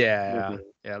watch. Yeah.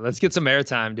 Yeah. Let's get some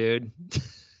airtime, dude.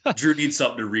 Drew needs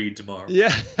something to read tomorrow.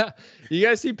 Yeah. You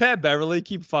guys see Pat Beverly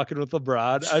keep fucking with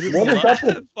LeBron? I just What is love that?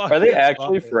 it. Are they Fucking actually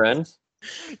love it. friends?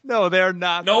 No, they're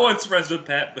not. No one's friends with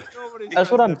Pat. Nobody's That's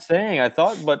friends what I'm with- saying. I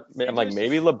thought, but He I'm like, just-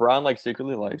 maybe LeBron like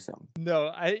secretly likes him. No,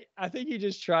 I think he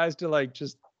just tries to like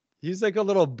just he's like a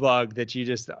little bug that you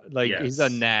just like he's a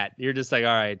Yes. gnat. You're just like,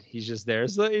 all right, he's just there.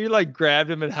 So you like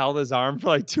grabbed him and held his arm for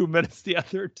like 2 minutes the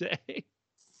other day.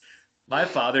 My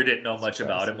father didn't know much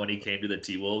about him when he came to the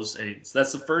T-Wolves, and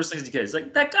that's the first thing he gets.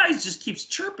 Like, that guy just keeps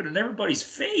chirping in everybody's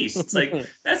face. It's like,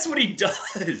 that's what he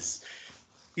does.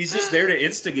 He's just there to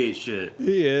instigate shit.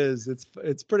 He is.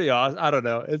 It's pretty awesome. I don't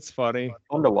know. It's funny.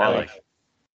 Fun to I watch. like it.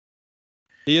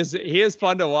 He is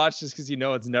fun to watch just because you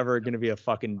know it's never going to be a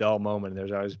fucking dull moment.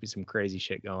 There's always be some crazy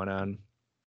shit going on.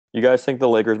 You guys think the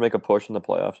Lakers make a push in the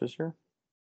playoffs this year?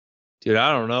 Dude,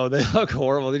 I don't know. They look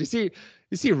horrible. Did you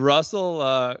see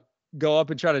Russell go up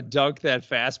and try to dunk that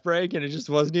fast break and it just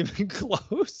wasn't even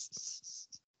close?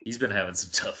 He's been having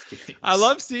some tough games. I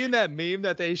love seeing that meme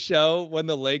that they show when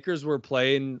the Lakers were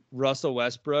playing Russell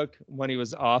Westbrook when he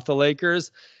was off the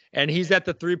Lakers. And he's at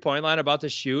the 3-point line about to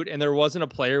shoot, and there wasn't a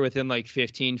player within like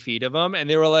 15 feet of him. And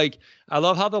they were like, I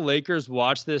love how the Lakers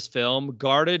watched this film,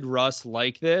 guarded Russ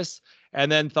like this,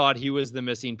 and then thought he was the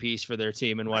missing piece for their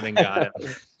team and went and got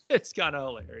him. It's kind of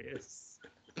hilarious.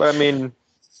 But I mean,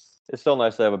 it's still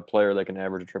nice to have a player that can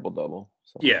average a triple-double.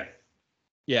 So. Yeah.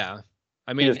 Yeah.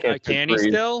 I mean, just can't shoot can he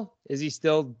threes. still? Is he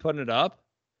still putting it up?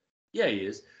 Yeah, he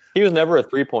is. He was never a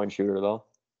three-point shooter, though.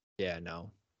 Yeah,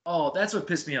 no. Oh, that's what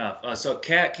pissed me off. So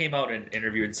Kat came out in an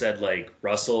interview and said, like,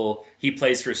 Russell, he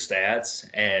plays for stats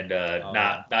and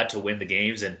not to win the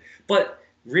games. But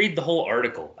read the whole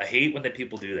article. I hate when the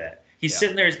people do that. He's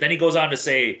sitting there, then he goes on to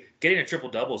say getting a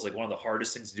triple-double is like one of the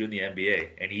hardest things to do in the NBA,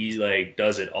 and he like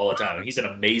does it all the time. And he's an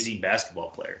amazing basketball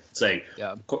player. It's like,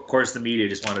 Yeah. of course, the media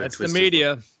just wanted That's to the twist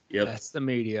media. Yep. That's the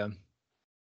media.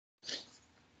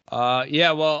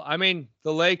 Yeah, well, I mean,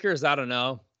 the Lakers, I don't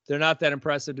know. They're not that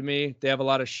impressive to me. They have a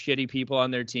lot of shitty people on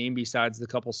their team besides the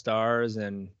couple stars,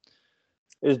 and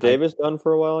Is Davis done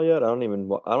for a while yet? I don't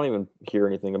even hear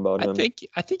anything about him.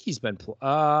 I think he's been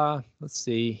let's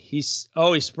see. He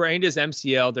sprained his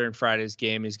MCL during Friday's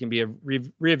game. He's going to be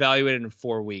reevaluated in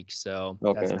 4 weeks, so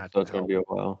Okay, that's not so it's gonna help. be a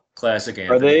while. Classic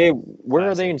Where Anthony.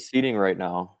 are they in seeding right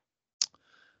now?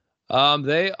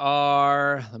 They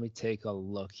are, let me take a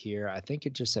look here. I think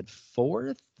it just said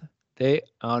 4th. They're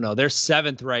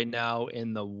 7th right now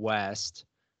in the West.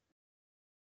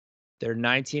 They're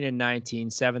 19-19,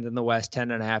 7th in the West,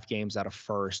 10.5 games out of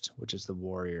 1st, which is the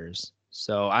Warriors.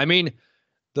 So, I mean,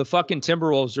 the fucking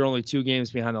Timberwolves are only 2 games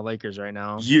behind the Lakers right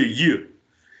now. Yeah.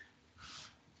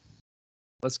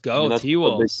 Let's I go, mean, that's a big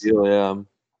T-Wolves. deal, yeah.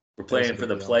 We're playing for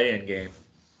the play-in game.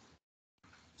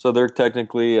 So they're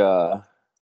technically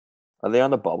are they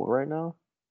on the bubble right now?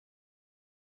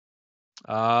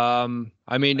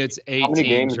 I mean, it's 8 How many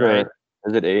teams, games right?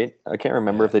 Is it 8? I can't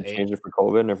remember if they 8. changed it for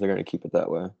COVID and if they're gonna keep it that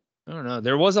way. I don't know.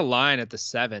 There was a line at the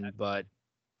 7, but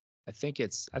I think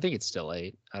it's still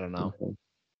 8. I don't know. Okay.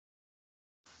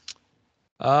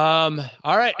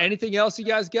 All right. Anything else you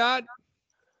guys got?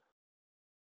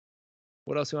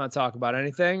 What else you want to talk about?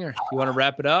 Anything, or you want to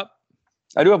wrap it up?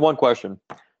 I do have one question.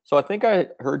 So I think I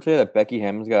heard today that Becky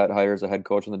Hammons got hired as a head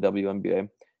coach in the WNBA.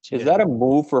 Is that a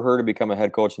move for her to become a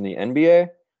head coach in the NBA,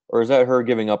 or is that her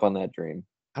giving up on that dream?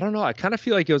 I don't know. I kind of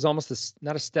feel like it was almost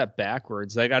not a step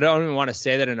backwards. Like, I don't even want to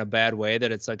say that in a bad way,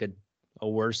 that it's like a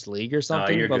worse league or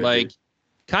something, you're but good, like dude.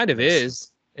 kind of is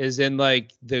in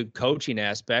like the coaching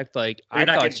aspect. Like, You're I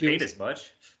not thought getting she paid was, as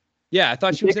much. yeah, I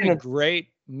thought she was in a Taking great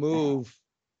move.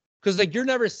 Because like you're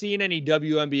never seeing any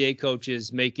WNBA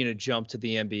coaches making a jump to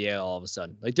the NBA all of a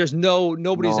sudden. Like there's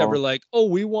nobody's No. ever like, oh,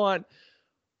 we want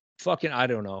fucking, I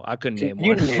don't know. I couldn't name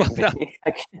You one. name it.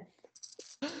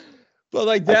 But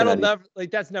like I that'll cannot never,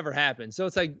 like that's never happened. So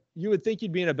it's like you would think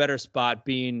you'd be in a better spot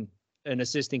being an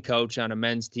assistant coach on a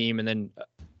men's team and then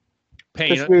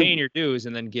paying your dues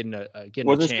and then getting a Wasn't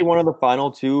chance. she one of the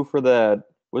final 2 for that?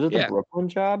 Was it the Yeah. Brooklyn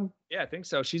job? Yeah, I think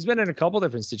so. She's been in a couple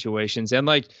different situations. And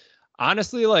like,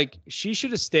 honestly, like she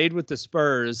should have stayed with the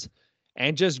Spurs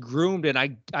and just groomed. And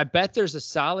I bet there's a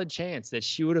solid chance that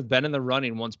she would have been in the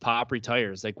running once Pop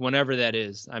retires, like whenever that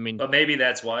is. I mean, But maybe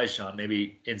that's why, Sean.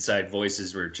 Maybe inside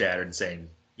voices were chattering saying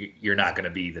you're not going to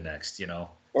be the next, you know.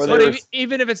 Or but they were-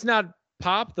 even if it's not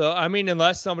Pop, though, I mean,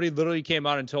 unless somebody literally came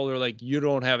out and told her, like, you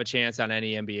don't have a chance on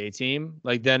any NBA team,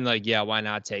 like, then, like, yeah, why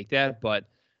not take that? But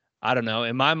I don't know.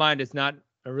 In my mind, it's not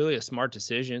really a smart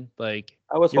decision. Like,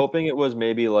 I was you're- hoping it was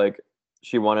maybe like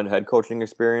she wanted head coaching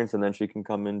experience, and then she can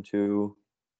come into,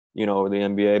 the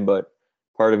NBA. But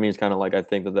part of me is kind of like, I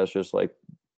think that's just like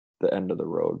the end of the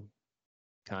road.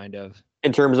 Kind of.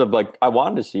 In terms of like, I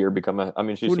wanted to see her become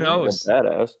she seems like a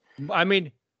badass. I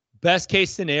mean, best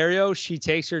case scenario, she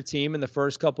takes her team in the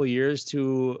first couple of years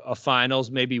to a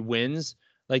finals, maybe wins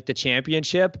like the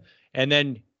championship, and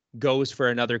then goes for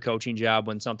another coaching job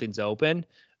when something's open.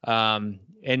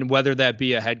 And whether that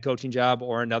be a head coaching job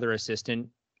or another assistant,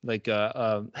 like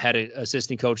a head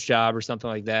assistant coach job or something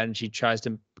like that, and she tries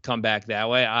to come back that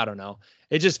way. I don't know.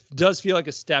 It just does feel like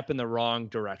a step in the wrong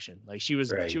direction. Like she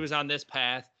was on this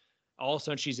path. All of a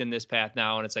sudden she's in this path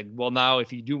now. And it's like, well, now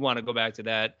if you do want to go back to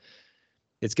that,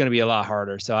 it's going to be a lot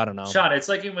harder. So I don't know. Sean, it's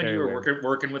like when you were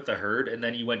working with the Herd and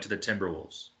then you went to the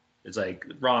Timberwolves. It's like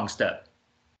wrong step.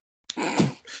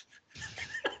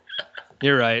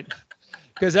 You're right.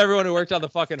 Because everyone who worked on the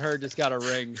fucking Herd just got a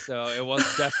ring. So it was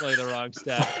definitely the wrong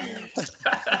step.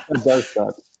 It does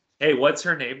suck. Hey, what's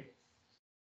her name?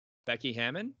 Becky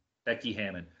Hammon? Becky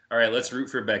Hammon. All right, let's root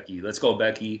for Becky. Let's go,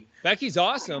 Becky. Becky's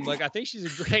awesome. Like, I think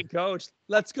she's a great coach.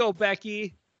 Let's go,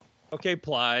 Becky. Okay,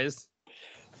 Plies.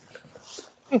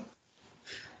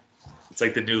 It's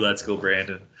like the new Let's Go,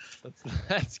 Brandon.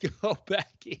 Let's go,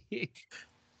 Becky.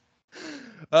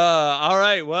 All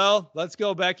right. Well, let's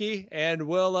go, Becky. And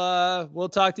we'll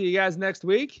talk to you guys next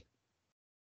week.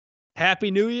 Happy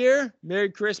New Year. Merry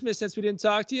Christmas since we didn't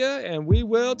talk to you. And we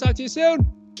will talk to you soon.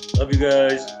 Love you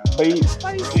guys. Bye.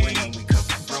 Bye.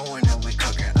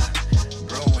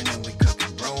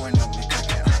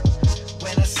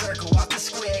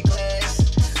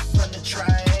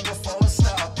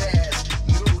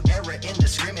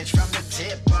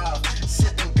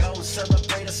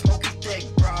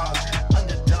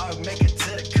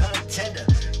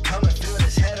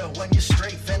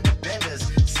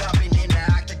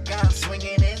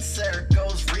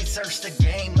 Search the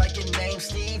game like your name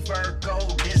Steve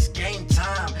Urkel. This game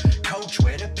time, coach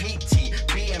where the people